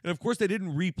fuck. And of course they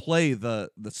didn't replay the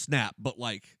snap, but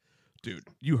dude,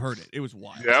 you heard it. It was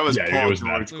wild. Yeah, that was Paul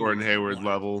George, Gordon Hayward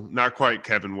level. Not quite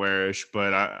Kevin Warish,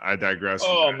 but I digress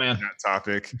from that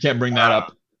topic. Can't bring that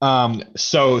up.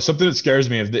 So something that scares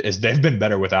me is they've been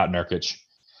better without Nurkic.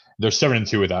 They're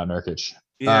 7-2 without Nurkic.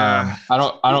 Yeah. I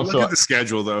don't look at the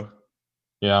schedule though.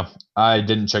 Yeah. I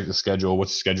didn't check the schedule.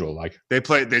 What's the schedule like? They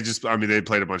played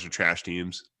a bunch of trash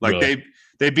teams. Like really?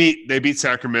 they beat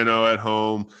Sacramento at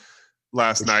home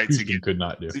last night could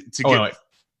not do.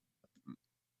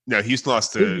 No, Houston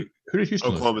lost to who did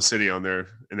Houston Oklahoma City in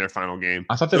their final game.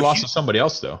 I thought they lost to somebody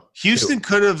else though. Houston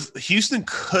could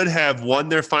have won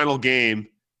their final game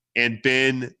and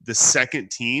been the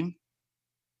second team.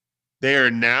 They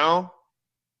are now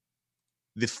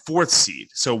the 4th seed.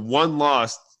 So one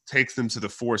loss takes them to the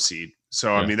 4 seed.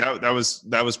 So I mean that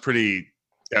was pretty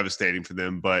devastating for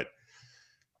them. But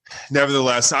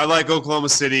nevertheless, I like Oklahoma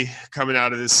City coming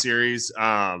out of this series.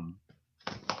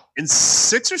 In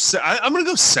 6 or 7, I'm going to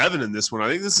go 7 in this one. I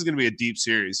think this is going to be a deep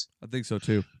series. I think so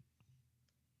too.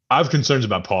 I have concerns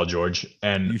about Paul George,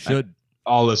 and you should.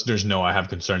 All listeners know I have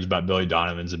concerns about Billy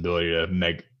Donovan's ability to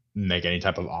make any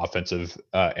type of offensive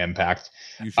impact.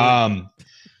 You should.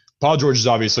 Paul George is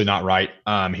obviously not right.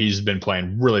 He's been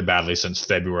playing really badly since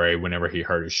February whenever he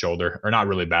hurt his shoulder. Or not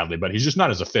really badly, but he's just not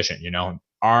as efficient,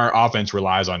 Our offense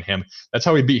relies on him. That's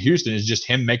how we beat Houston, is just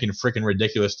him making freaking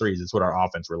ridiculous threes. It's what our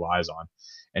offense relies on.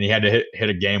 And he had to hit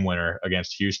a game winner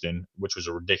against Houston, which was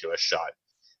a ridiculous shot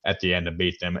at the end to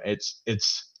beat them.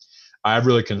 I have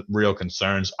real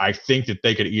concerns. I think that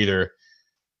they could either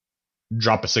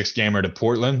drop a 6-gamer to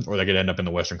Portland, or they could end up in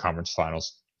the Western Conference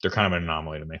Finals. They're kind of an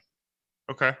anomaly to me.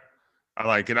 Okay. I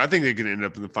like it. I think they could end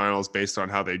up in the finals based on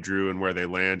how they drew and where they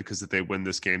land, because if they win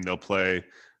this game, they'll play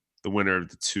the winner of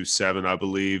the 2-7, I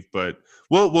believe. But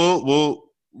we'll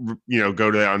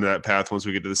go down that path once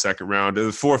we get to the second round. The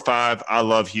 4-5, I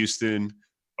love Houston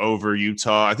over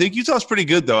Utah. I think Utah's pretty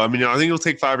good, though. I mean, I think it'll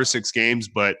take 5 or 6 games,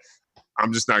 but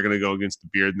I'm just not going to go against the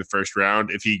Beard in the first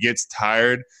round. If he gets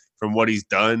tired from what he's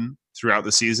done throughout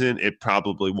the season, it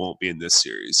probably won't be in this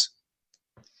series.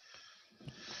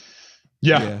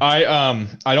 Yeah.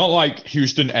 I don't like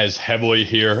Houston as heavily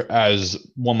here as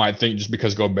one might think, just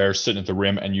because Gobert's sitting at the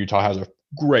rim and Utah has a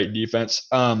great defense.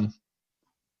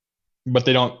 But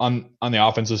they don't on the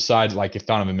offensive side. Like if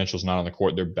Donovan Mitchell's not on the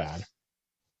court, they're bad.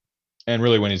 And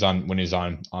really, when he's on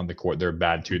the court, they're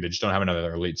bad too. They just don't have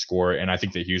another elite scorer, and I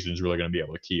think that Houston's really going to be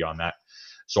able to key on that.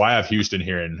 So I have Houston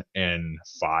here in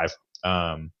 5.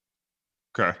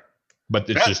 Okay, but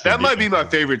it's that might be my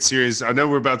favorite series. I know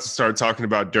we're about to start talking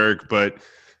about Dirk, but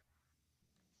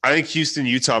I think Houston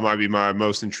Utah might be my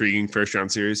most intriguing first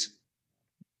round series.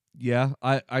 Yeah,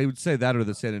 I would say that or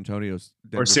the San Antonio's.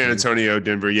 Or San Antonio,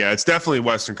 Denver. Yeah, it's definitely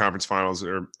Western Conference Finals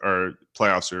or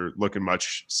playoffs are looking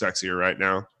much sexier right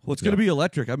now. Well, it's going to be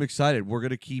electric. I'm excited. We're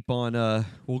going to keep on.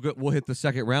 We'll hit the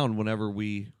second round whenever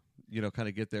we, kind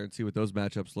of get there and see what those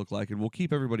matchups look like, and we'll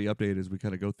keep everybody updated as we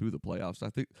kind of go through the playoffs. I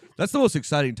think that's the most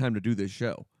exciting time to do this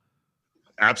show.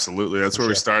 Absolutely, that's where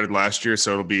we started last year,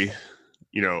 so it'll be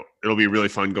really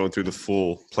fun going through the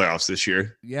full playoffs this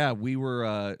year. Yeah, we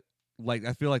were. like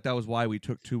I feel like that was why we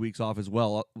took 2 weeks off as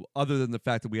well, other than the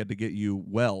fact that we had to get you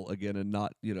well again and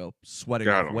not, sweating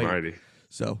God off weight. almighty.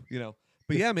 So,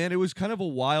 but yeah, man, it was kind of a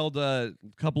wild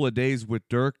couple of days with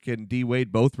Dirk and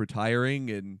D-Wade both retiring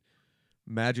and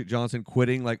Magic Johnson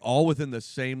quitting, like all within the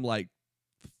same 4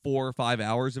 or 5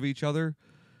 hours of each other.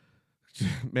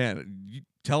 Man,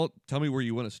 tell me where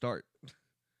you want to start.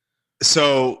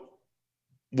 So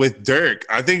with Dirk,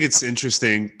 I think it's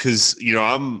interesting because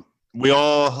we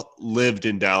all lived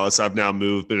in Dallas. I've now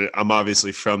moved, but I'm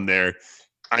obviously from there.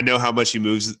 I know how much he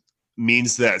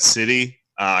means to that city.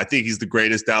 I think he's the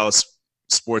greatest Dallas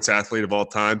sports athlete of all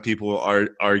time. People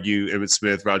argue Emmitt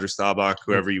Smith, Roger Staubach,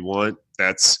 whoever you want.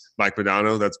 That's Mike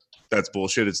Modano. That's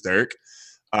bullshit. It's Dirk.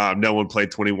 No one played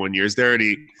 21 years there,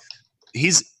 and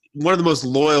he's one of the most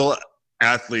loyal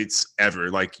athletes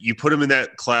ever. Like, you put him in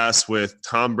that class with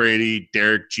Tom Brady,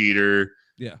 Derek Jeter.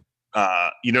 Yeah.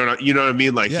 You know what I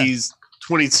mean? Like, yeah. He's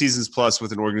 20 seasons plus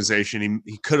with an organization.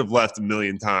 He could have left a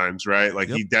million times, right? Like,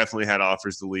 He definitely had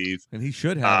offers to leave. And he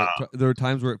should have. There were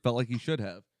times where it felt like he should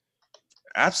have.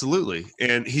 Absolutely.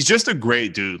 And he's just a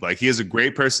great dude. Like, he has a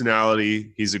great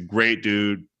personality. He's a great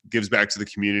dude, gives back to the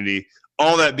community.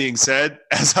 All that being said,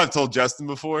 as I've told Justin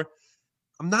before,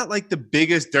 I'm not like the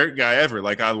biggest Dirk guy ever.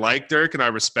 Like, I like Dirk and I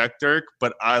respect Dirk,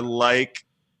 but I like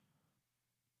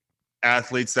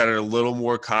athletes that are a little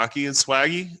more cocky and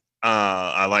swaggy.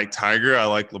 I like Tiger. I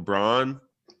like LeBron.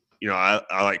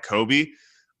 I like Kobe.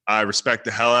 I respect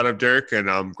the hell out of Dirk, and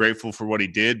I'm grateful for what he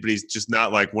did, but he's just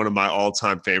not like one of my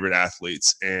all-time favorite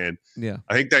athletes. And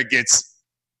I think that gets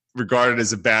regarded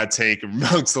as a bad take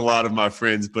amongst a lot of my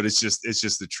friends, but it's just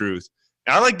the truth.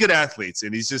 I like good athletes,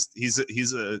 and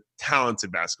he's a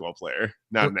talented basketball player,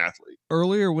 not an athlete.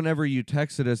 Earlier, whenever you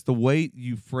texted us, the way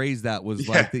you phrased that was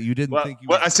like that you didn't think you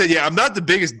I said, I'm not the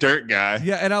biggest Dirk guy.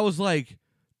 Yeah, and I was like,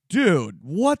 dude,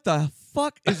 what the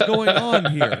fuck is going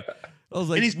on here? I was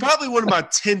like, and he's probably one of my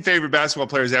 10 favorite basketball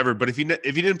players ever, but if he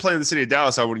didn't play in the city of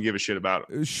Dallas, I wouldn't give a shit about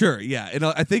him. Sure, yeah. And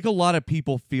I think a lot of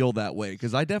people feel that way,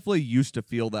 because I definitely used to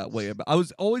feel that way. I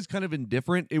was always kind of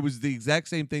indifferent. It was the exact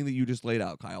same thing that you just laid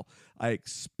out, Kyle. I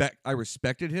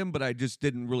respected him, but I just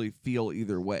didn't really feel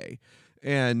either way.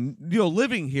 And,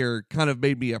 living here kind of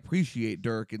made me appreciate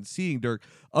Dirk and seeing Dirk,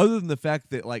 other than the fact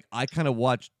that, I kind of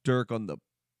watched Dirk on the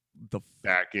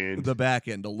back end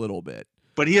a little bit.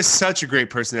 But he has such a great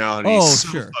personality. Oh, he's so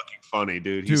sure. fucking funny,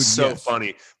 dude. He's so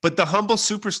funny. But the humble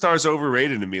superstar is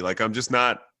overrated to me. Like, I'm just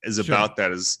not as about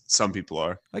that as some people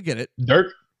are. I get it.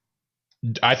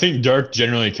 I think Dirk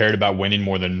generally cared about winning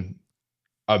more than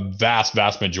a vast,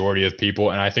 vast majority of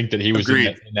people. And I think that he was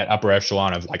in that upper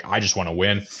echelon of, I just want to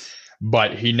win.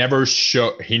 But I never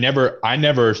got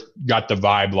the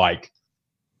vibe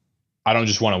I don't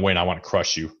just want to win. I want to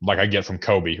crush you, like I get from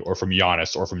Kobe or from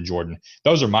Giannis or from Jordan.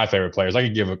 Those are my favorite players. I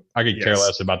could care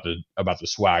less about the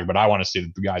swag, but I want to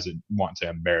see the guys that want to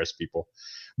embarrass people.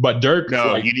 But Dirk,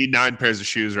 you need 9 pairs of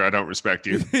shoes, or I don't respect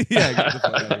you. Yeah, get the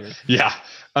fuck out of here. Yeah,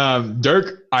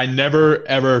 Dirk. I never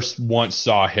ever once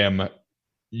saw him.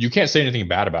 You can't say anything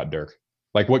bad about Dirk.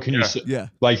 Like, what can you say? Yeah,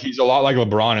 he's a lot like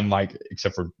LeBron, and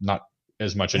except for not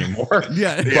as much anymore.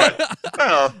 Yeah.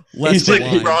 Well, he's like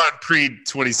LeBron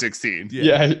pre-2016.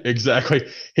 Yeah, exactly.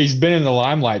 He's been in the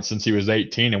limelight since he was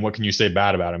 18, and what can you say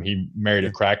bad about him? He married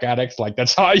a crack addict.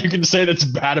 That's all you can say that's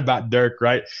bad about Dirk,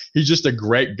 right? He's just a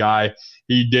great guy.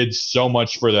 He did so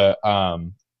much for the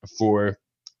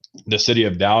city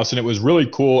of Dallas, and it was really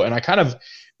cool. And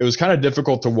it was kind of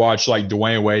difficult to watch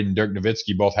Dwayne Wade and Dirk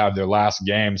Nowitzki both have their last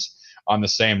games on the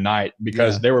same night,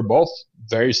 because they were both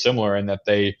very similar in that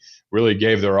they really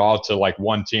gave their all to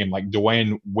one team.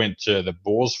 Dwayne went to the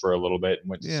Bulls for a little bit and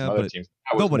went to some other teams.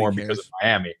 That was more because of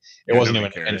Miami. It wasn't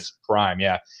even in his prime.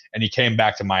 Yeah. And he came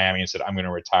back to Miami and said, I'm going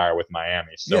to retire with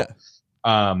Miami. So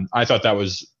I thought that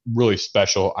was really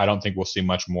special. I don't think we'll see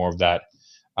much more of that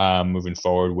moving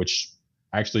forward, which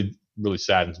actually really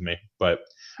saddens me, but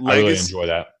I really enjoy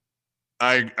that.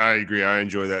 I agree. I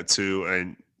enjoy that too.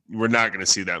 And we're not going to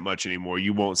see that much anymore.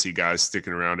 You won't see guys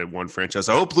sticking around at one franchise.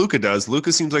 I hope Luka does.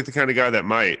 Luka seems like the kind of guy that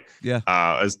might,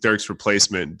 as Dirk's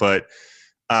replacement. But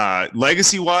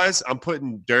legacy-wise, I'm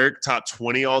putting Dirk top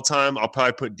 20 all time. I'll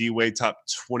probably put D-Wade top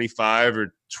 25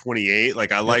 or 28.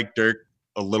 I like Dirk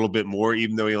a little bit more,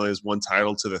 even though he only has one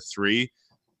title to the 3.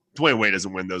 Dwayne Wade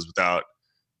doesn't win those without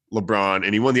LeBron,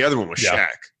 and he won the other one with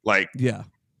Shaq.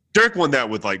 Dirk won that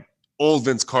with old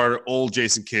Vince Carter, old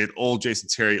Jason Kidd, old Jason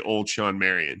Terry, old Sean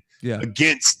Marion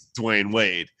against Dwayne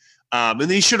Wade. And then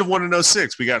he should have won in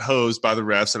 06. We got hosed by the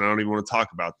refs, and I don't even want to talk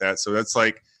about that. So that's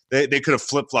they could have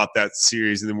flip-flopped that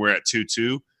series, and then we're at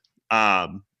 2-2.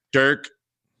 Dirk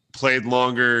played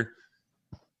longer,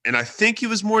 and I think he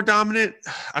was more dominant.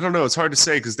 I don't know. It's hard to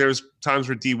say because there's times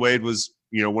where D-Wade was,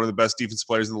 one of the best defensive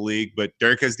players in the league, but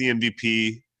Dirk has the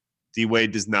MVP.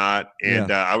 D-Wade does not,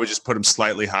 and I would just put him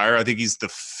slightly higher. I think he's the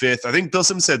fifth. I think Bill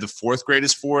Simmons said the fourth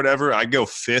greatest forward ever. I go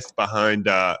fifth behind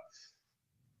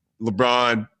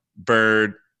LeBron,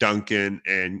 Bird, Duncan,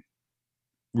 and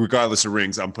regardless of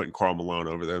rings, I'm putting Karl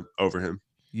Malone over him.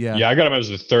 Yeah, I got him as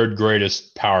the third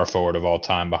greatest power forward of all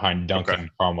time behind Duncan and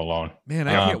Karl Malone. Man,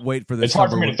 I can't wait for this. It's hard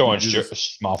for me to throw in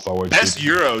small forwards. Best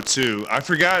Euro, too. I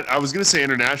forgot. I was going to say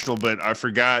international, but I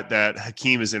forgot that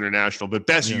Hakeem is international. But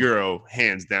best Euro,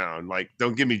 hands down. Like,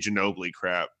 don't give me Ginobili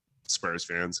crap, Spurs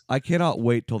fans. I cannot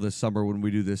wait till this summer when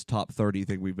we do this top 30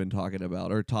 thing we've been talking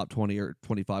about, or top 20 or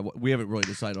 25. We haven't really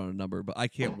decided on a number, but I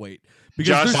can't wait.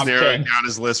 Josh is narrowing down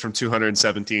his list from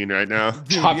 217 right now.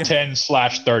 Top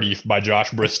 10/30 by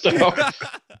Josh Bristow.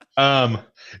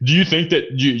 Do you think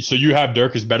that you have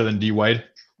Dirk is better than D-Wade?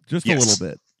 Just a little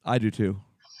bit. I do too.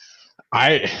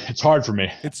 It's hard for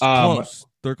me. It's close.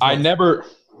 They're close.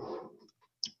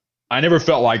 I never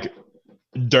felt like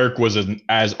Dirk was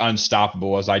as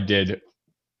unstoppable as I did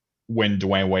when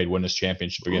Dwayne Wade won his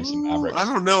championship against the Mavericks. I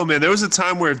don't know, man. There was a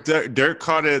time where Dirk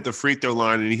caught it at the free throw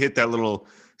line and he hit that little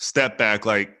step back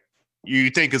like you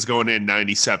think it's going in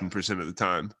 97% of the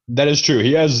time. That is true.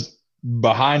 He has,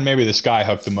 behind maybe the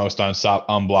skyhook, the most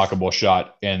unblockable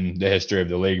shot in the history of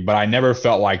the league. But I never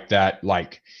felt like that.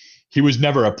 Like, he was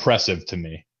never oppressive to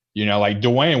me. Like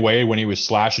Dwayne Wade, when he was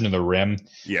slashing to the rim,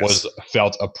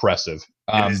 felt oppressive.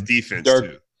 And his defense,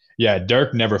 too. Yeah,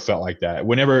 Dirk never felt like that.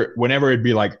 Whenever it'd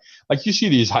be like you see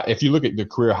these, if you look at the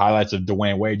career highlights of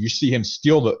Dwayne Wade, you see him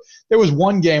steal there was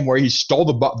one game where he stole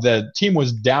the ball. The team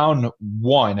was down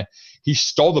 1. He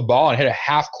stole the ball and hit a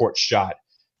half-court shot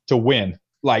to win.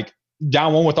 Like,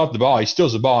 down 1 without the ball, he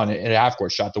steals the ball and hit a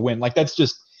half-court shot to win. Like, that's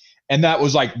just – and that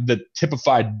was like the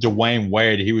typified Dwayne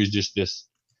Wade. He was just this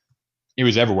 – he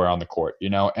was everywhere on the court,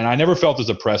 And I never felt as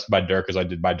oppressed by Dirk as I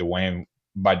did by Dwayne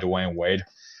Wade.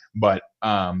 But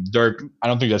Dirk, I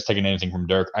don't think that's taking anything from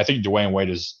Dirk. I think Dwayne Wade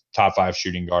is top 5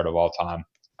 shooting guard of all time.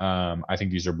 I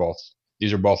think these are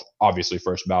both obviously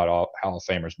first ballot Hall of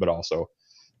Famers, but also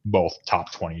both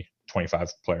top 20, 25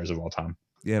 players of all time.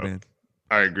 Yeah, man.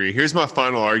 I agree. Here's my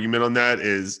final argument on that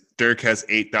is Dirk has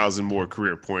 8,000 more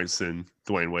career points than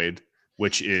Dwayne Wade,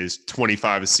 which is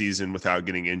 25 a season without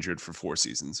getting injured for 4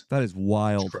 seasons. That is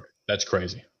wild. That's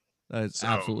crazy. That is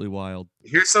absolutely wild.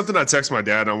 Here's something I text my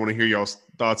dad. I want to hear y'all's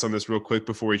thoughts on this real quick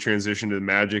before we transition to the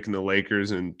Magic and the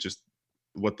Lakers and just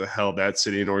what the hell that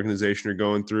city and organization are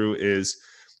going through is,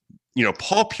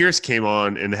 Paul Pierce came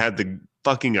on and had the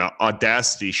fucking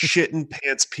audacity, shitting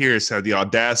pants Pierce had the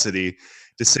audacity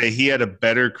to say he had a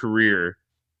better career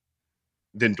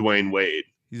than Dwayne Wade.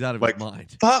 He's out of his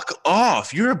mind. Fuck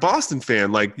off. You're a Boston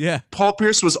fan. Paul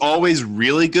Pierce was always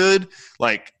really good.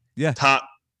 Top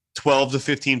 12 to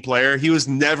 15 player. He was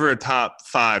never a top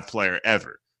 5 player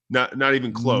ever. Not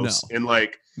even close. No. And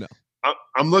no.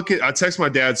 I'm looking, I text my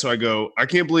dad. So I go, I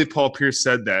can't believe Paul Pierce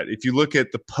said that. If you look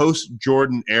at the post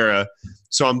Jordan era.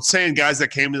 So I'm saying guys that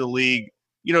came to the league,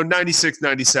 96,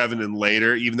 97 and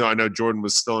later, even though I know Jordan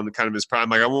was still in kind of his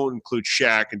prime. I won't include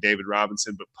Shaq and David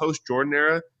Robinson, but post Jordan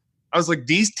era, I was like,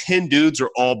 these 10 dudes are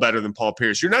all better than Paul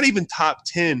Pierce. You're not even top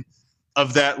 10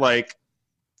 of that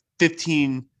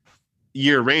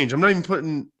 15-year range. I'm not even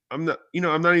putting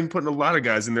a lot of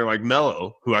guys in there like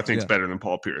Melo, who I think is better than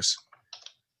Paul Pierce.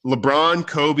 LeBron,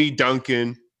 Kobe,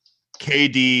 Duncan,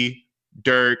 KD,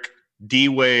 Dirk,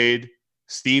 D-Wade,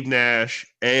 Steve Nash,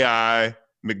 AI,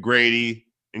 McGrady,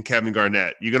 and Kevin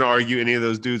Garnett. You going to argue any of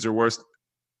those dudes are worse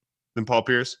than Paul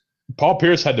Pierce? Paul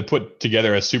Pierce had to put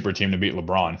together a super team to beat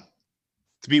LeBron.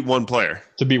 To beat one player.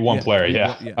 Now,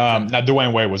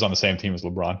 Dwayne Wade was on the same team as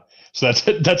LeBron. So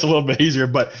that's a little bit easier,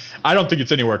 but I don't think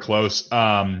it's anywhere close.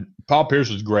 Paul Pierce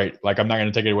was great. I'm not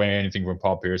going to take away anything from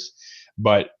Paul Pierce,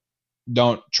 but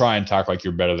don't try and talk like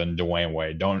you're better than Dwayne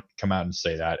Wade. Don't come out and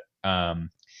say that.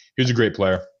 He was a great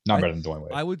player, not better than Dwayne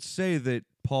Wade. I would say that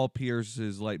Paul Pierce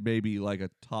is maybe a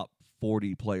top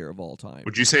 40 player of all time.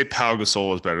 Would you say Pau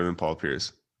Gasol is better than Paul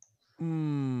Pierce?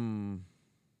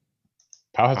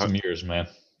 Pau had some years, man.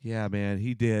 Yeah, man,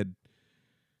 he did.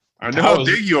 I know how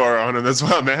big you are on him. That's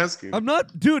why I'm asking. I'm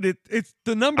not, dude. It's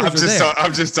the numbers. I'm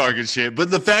just talking shit. But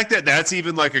the fact that that's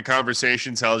even a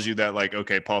conversation tells you that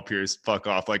okay, Paul Pierce, fuck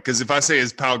off. Because if I say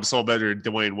is Pau Gasol better than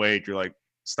Dwayne Wade, you're like,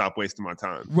 stop wasting my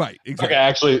time. Right. Exactly. Okay,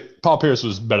 actually, Paul Pierce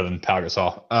was better than Pau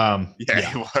Gasol. He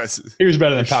was. He was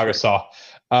better than Pau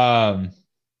Gasol.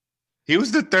 He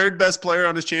was the third best player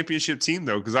on his championship team,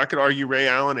 though, because I could argue Ray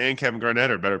Allen and Kevin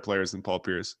Garnett are better players than Paul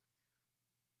Pierce.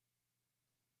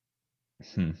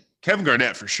 Kevin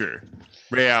Garnett for sure.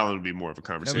 Ray Allen would be more of a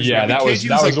conversation. Yeah, that was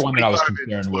like the one that I was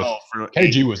concerned with.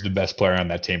 KG was the best player on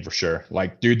that team for sure.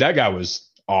 Like, dude, that guy was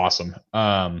awesome.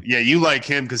 Yeah, you like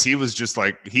him because he was just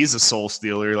like, he's a soul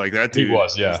stealer. Like that dude. He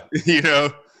was, yeah. You know?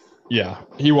 Yeah,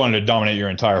 he wanted to dominate your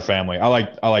entire family. I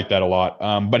like that a lot.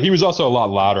 But he was also a lot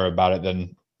louder about it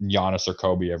than Giannis or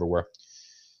Kobe ever were.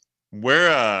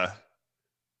 Where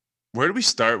do we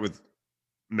start with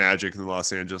Magic and the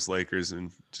Los Angeles Lakers and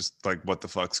just like what the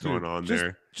fuck's going on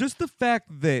there? Just the fact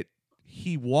that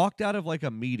he walked out of like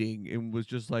a meeting and was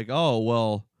just like, "Oh,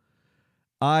 well,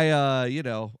 I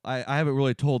haven't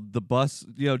really told the bus,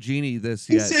 Jeannie this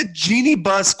yet." He said Jeannie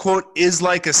Buss, quote, is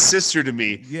like a sister to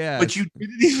me. Yeah. But you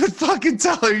didn't even fucking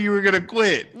tell her you were going to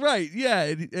quit. Right.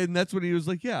 Yeah. And that's when he was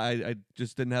like, yeah, I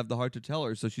just didn't have the heart to tell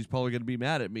her. So she's probably going to be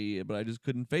mad at me, but I just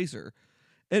couldn't face her.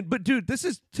 But dude, this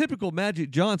is typical Magic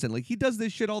Johnson. Like, he does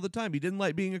this shit all the time. He didn't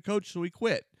like being a coach, so he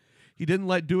quit. He didn't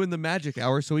like doing the Magic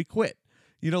Hour, so he quit.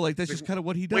 Like, that's just kind of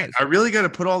what he does. Wait, I really got to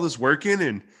put all this work in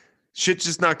and shit's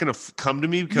just not going to come to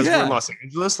me because we're in Los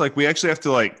Angeles. Like, we actually have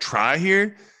to like try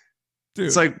here. Dude,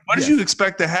 it's like, what did you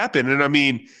expect to happen? And I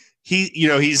mean,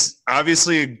 he's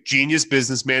obviously a genius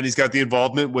businessman. He's got the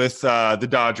involvement with the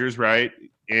Dodgers, right?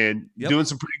 And doing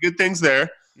some pretty good things there.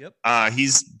 Yep.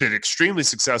 He's been extremely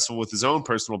successful with his own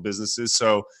personal businesses.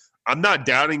 So I'm not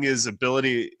doubting his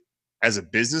ability as a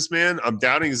businessman. I'm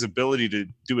doubting his ability to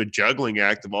do a juggling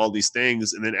act of all these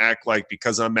things and then act like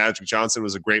because I'm Magic Johnson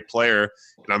was a great player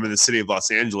and I'm in the city of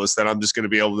Los Angeles that I'm just going to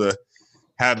be able to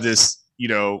have this,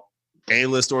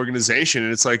 A-list organization.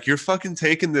 And it's like, you're fucking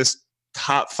taking this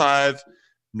top 5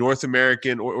 North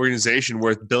American organization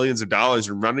worth billions of dollars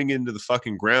and running into the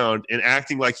fucking ground and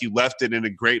acting like you left it in a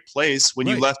great place when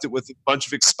you left it with a bunch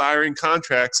of expiring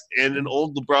contracts and an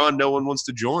old LeBron no one wants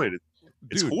to join.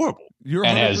 It's horrible. And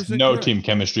has no team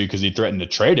chemistry because he threatened to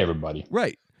trade everybody.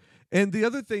 Right. And the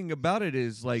other thing about it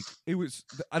is, like,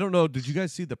 I don't know, did you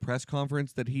guys see the press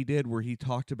conference that he did where he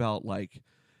talked about, like,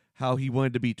 how he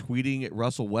wanted to be tweeting at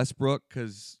Russell Westbrook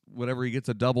because whenever he gets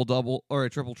a double-double or a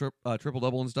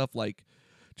triple-double and stuff, like,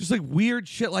 just like weird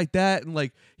shit like that. And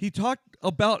like he talked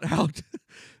about how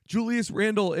Julius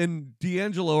Randle and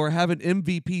D'Angelo are having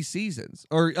MVP seasons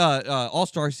or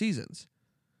all-star seasons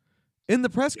in the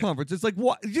press conference. It's like,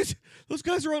 what? Those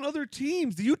guys are on other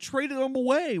teams. You traded them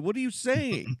away. What are you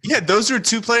saying? Yeah, those are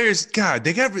 2 players. God,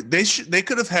 they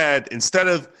could have had, instead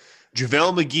of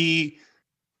JaVale McGee,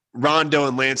 Rondo,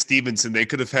 and Lance Stevenson, they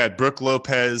could have had Brooke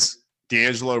Lopez,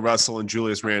 D'Angelo Russell, and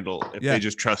Julius Randle if they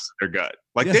just trusted their gut.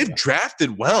 Like, they've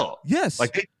drafted well. Yes.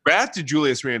 Like, they drafted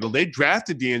Julius Randle. They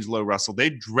drafted D'Angelo Russell. They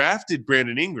drafted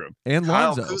Brandon Ingram. And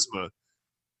Kyle Lonzo. Kuzma.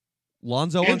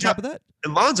 Lonzo on top of that?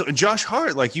 And Lonzo and Josh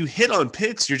Hart. Like, you hit on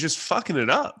picks, you're just fucking it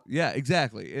up. Yeah,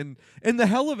 exactly. And the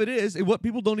hell of it is, and what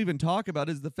people don't even talk about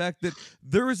is the fact that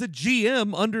there is a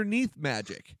GM underneath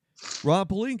Magic, Rob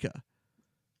Pelinka.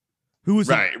 Who was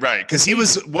right? Because he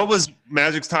was, what was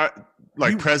Magic's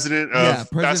president of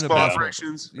basketball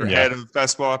operations or head of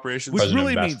basketball operations, which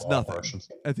really means nothing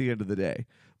at the end of the day.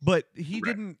 But he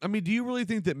didn't. I mean, do you really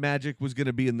think that Magic was going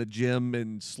to be in the gym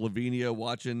in Slovenia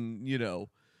watching,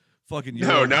 fucking?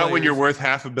 No, not when you're worth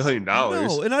 $500 million.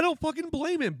 No, and I don't fucking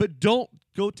blame him. But don't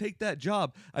go take that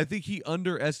job. I think he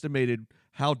underestimated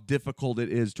how difficult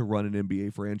it is to run an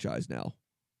NBA franchise now.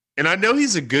 And I know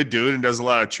he's a good dude and does a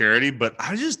lot of charity, but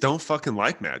I just don't fucking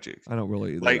like Magic. I don't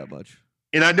really either that much.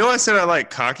 And I know I said I like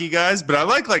cocky guys, but I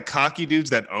like cocky dudes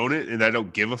that own it and that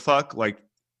don't give a fuck, like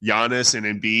Giannis and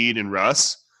Embiid and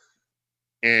Russ.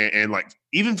 And like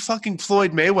even fucking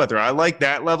Floyd Mayweather. I like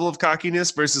that level of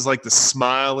cockiness versus like the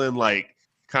smiling, like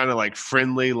kind of like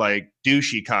friendly, like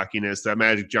douchey cockiness that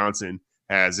Magic Johnson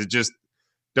has. It just,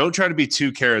 don't try to be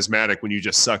too charismatic when you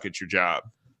just suck at your job.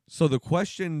 So the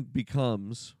question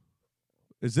becomes,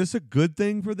 is this a good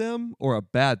thing for them or a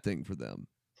bad thing for them?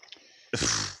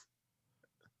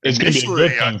 It's going to be a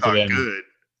good thing for them. Good.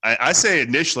 I say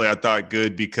initially I thought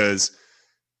good because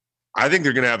I think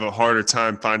they're going to have a harder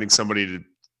time finding somebody to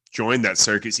join that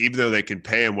circus, even though they can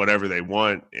pay them whatever they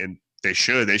want, and they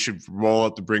should. They should roll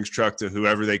up the Brinks truck to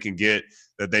whoever they can get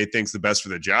that they think's the best for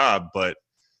the job. But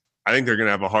I think they're going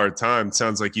to have a hard time.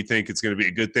 Sounds like you think it's going to be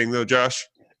a good thing, though, Josh?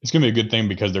 It's going to be a good thing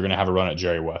because they're going to have a run at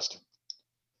Jerry West.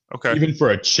 Okay. Even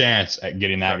for a chance at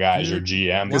getting that guy as your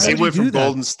GM. Because he went from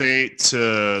Golden State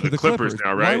to the Clippers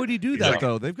now, right? Why would he do that,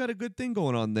 though? They've got a good thing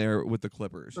going on there with the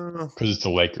Clippers. Because it's the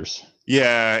Lakers.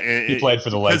 Yeah. And he played for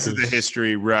the Lakers. Because of the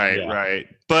history, right.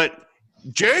 But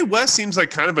Jerry West seems like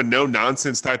kind of a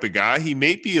no-nonsense type of guy. He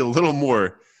may be a little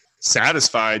more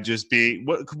satisfied just being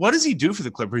 – what does he do for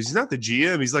the Clippers? He's not the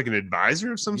GM. He's like an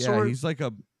advisor of some sort? He's like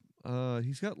a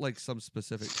he's got like some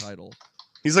specific title.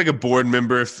 He's like a board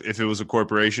member if it was a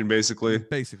corporation, basically.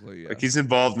 Basically, yeah. Like he's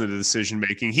involved in the decision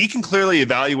making. He can clearly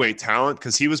evaluate talent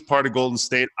because he was part of Golden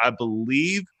State, I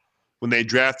believe, when they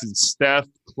drafted Steph,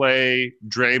 Clay,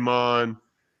 Draymond,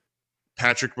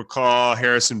 Patrick McCaw,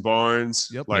 Harrison Barnes.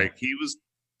 Yep. Like he was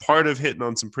part of hitting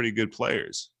on some pretty good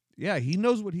players. Yeah, he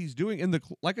knows what he's doing. And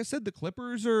like I said, the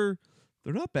Clippers they're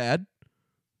not bad.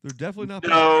 They're definitely not bad.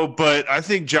 No, but I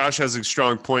think Josh has a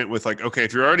strong point with like, okay,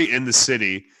 if you're already in the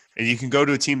city and you can go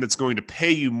to a team that's going to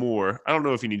pay you more, I don't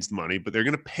know if he needs the money, but they're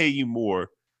going to pay you more.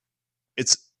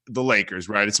 It's the Lakers,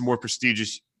 right? It's more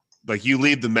prestigious. Like you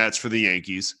leave the Mets for the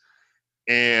Yankees.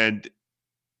 And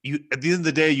you at the end of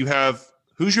the day, you have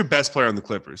who's your best player on the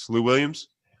Clippers? Lou Williams?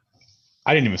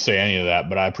 I didn't even say any of that,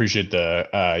 but I appreciate the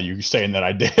you saying that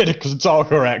I did because it's all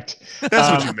correct.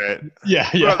 That's what you meant. Yeah,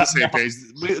 We're yeah. on the same page.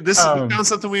 We found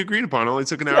something we agreed upon. It only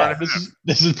took an hour and a half.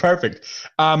 This is perfect.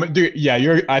 Dude,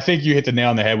 yeah, I think you hit the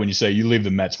nail on the head when you say you leave the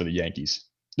Mets for the Yankees.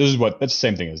 That's the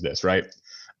same thing as this, right?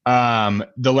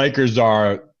 The Lakers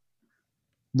are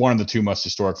one of the two most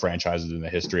historic franchises in the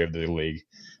history of the league.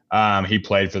 He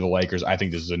played for the Lakers. I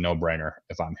think this is a no-brainer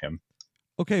if I'm him.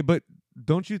 Okay, but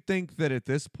don't you think that at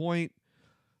this point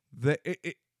that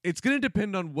it's going to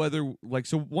depend on whether, like,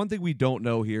 so one thing we don't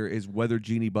know here is whether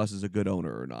Jeannie Buss is a good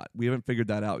owner or not. We haven't figured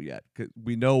that out yet.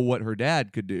 We know what her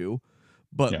dad could do,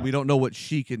 but we don't know what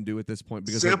she can do at this point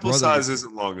because sample size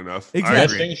isn't long enough. Exactly. The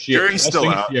best thing she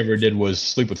ever did was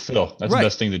sleep with Phil. That's the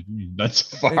best thing that you've done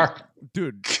so far.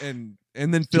 Dude, and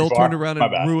then Phil turned around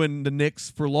and ruined the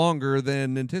Knicks for longer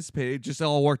than anticipated. It just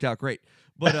all worked out great.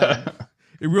 But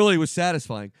it really was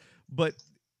satisfying. But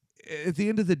at the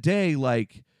end of the day,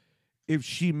 like, if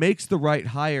she makes the right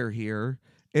hire here,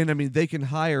 and I mean, they can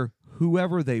hire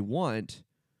whoever they want,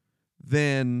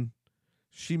 then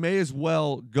she may as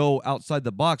well go outside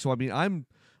the box. So, I mean, I'm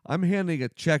handing a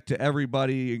check to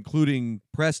everybody, including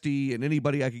Presti and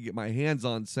anybody I could get my hands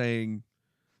on, saying,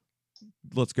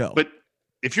 let's go. But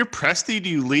if you're Presti, do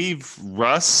you leave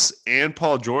Russ and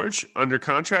Paul George under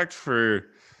contract for,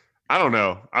 I don't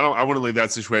know. I wouldn't leave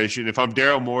that situation. If I'm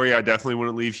Daryl Morey, I definitely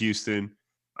wouldn't leave Houston.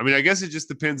 I mean, I guess it just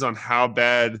depends on how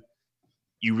bad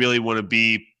you really want to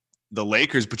be the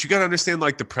Lakers, but you got to understand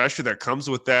like the pressure that comes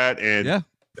with that. And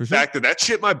the fact that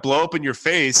shit might blow up in your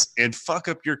face and fuck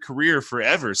up your career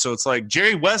forever. So it's like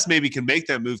Jerry West maybe can make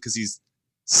that move because he's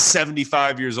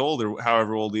 75 years old or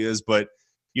however old he is. But,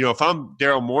 you know, if I'm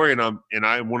Daryl Morey and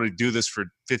I want to do this for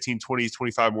 15, 20,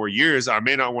 25 more years, I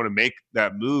may not want to make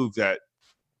that move that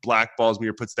blackballs me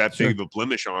or puts that big of a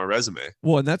blemish on our resume.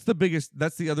 Well, and that's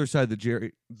the other side of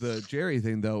the Jerry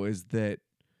thing, though, is that,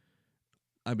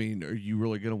 I mean, are you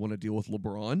really going to want to deal with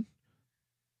LeBron?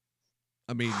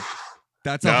 I mean,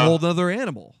 that's a whole other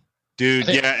animal. Dude,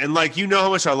 yeah. And like, you know how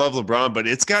much I love LeBron, but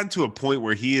it's gotten to a point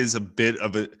where he is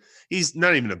he's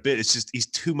not even a bit. It's just, he's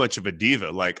too much of a diva.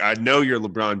 Like, I know you're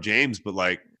LeBron James, but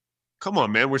like, come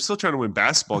on, man. We're still trying to win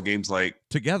basketball games like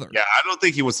together. Yeah. I don't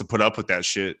think he wants to put up with that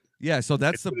shit. Yeah, so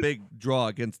that's the big draw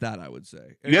against that, I would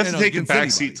say. You have to take a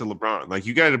back seat to LeBron. Like,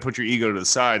 you got to put your ego to the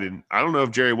side, and I don't know if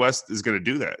Jerry West is going to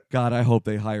do that. God, I hope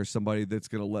they hire somebody that's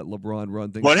going to let LeBron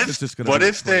run things.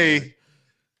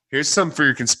 Here's something for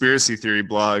your conspiracy theory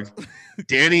blog.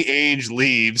 Danny Ainge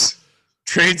leaves,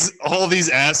 trades all these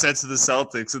assets to the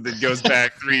Celtics, and then goes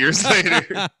back 3 years later.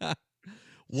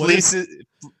 It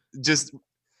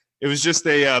was just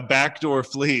a backdoor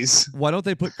fleece. Why don't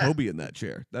they put Kobe in that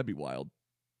chair? That'd be wild.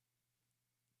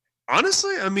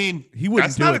 Honestly, I mean,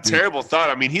 that's not a terrible thought.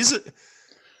 I mean,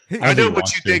 I know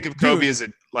what you think of Kobe as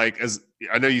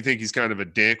I know you think he's kind of a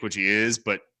dick, which he is,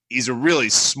 but he's a really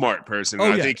smart person.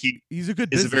 I think he's a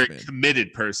good is a very man.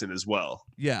 Committed person as well.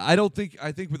 Yeah, I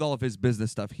think with all of his business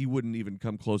stuff, he wouldn't even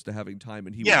come close to having time.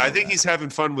 And I think he's having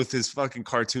fun with his fucking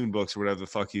cartoon books or whatever the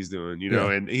fuck he's doing, you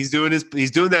know. And he's doing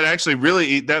that actually.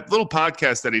 Really, that little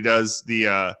podcast that he does,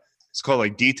 it's called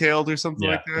like Detailed or something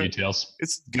like that. Details.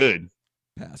 It's good.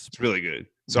 Pass. It's really good.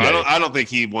 So I don't think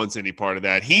he wants any part of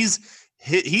that. He's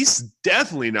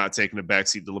definitely not taking a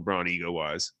backseat to LeBron ego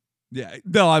wise. Yeah,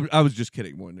 no, I was just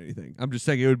kidding more than anything. I'm just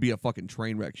saying it would be a fucking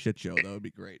train wreck shit show. That would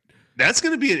be great. That's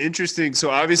going to be an interesting. So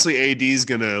obviously AD is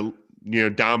going to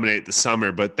dominate the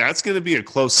summer, but that's going to be a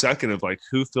close second of like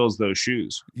who fills those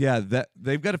shoes. Yeah, that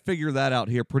they've got to figure that out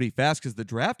here pretty fast because the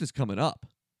draft is coming up.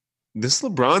 This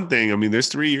LeBron thing, I mean, there's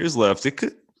 3 years left. It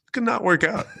could not work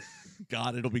out.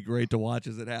 God, it'll be great to watch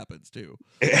as it happens too.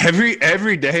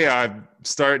 Every day I'm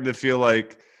starting to feel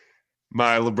like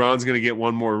my LeBron's going to get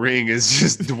one more ring is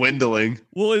just dwindling.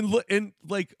 Well, and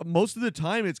like most of the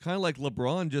time it's kind of like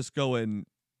LeBron just going,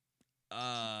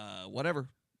 whatever,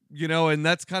 and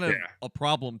that's kind of a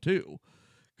problem too.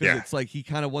 Because it's like he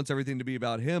kind of wants everything to be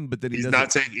about him, but then he's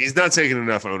not taking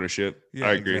enough ownership. Yeah,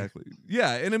 I agree. Exactly.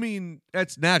 Yeah, and I mean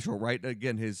that's natural, right?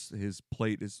 Again, his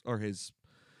plate is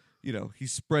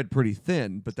he's spread pretty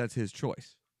thin, but that's his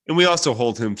choice. And we also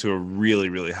hold him to a really,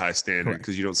 really high standard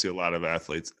because you don't see a lot of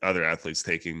other athletes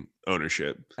taking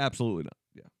ownership. Absolutely not.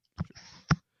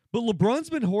 Yeah. But LeBron's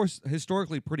been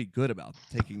historically pretty good about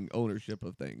taking ownership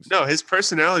of things. No, his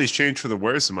personality's changed for the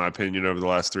worse, in my opinion, over the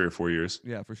last 3 or 4 years.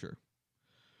 Yeah, for sure.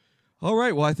 All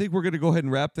right. Well, I think we're going to go ahead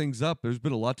and wrap things up. There's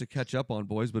been a lot to catch up on,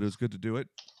 boys, but it was good to do it.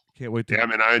 Can't wait to. Yeah,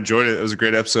 man, I enjoyed it. It was a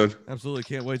great episode. Absolutely.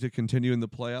 Can't wait to continue in the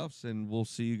playoffs, and we'll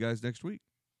see you guys next week.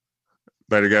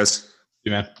 Later, guys. See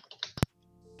you, man.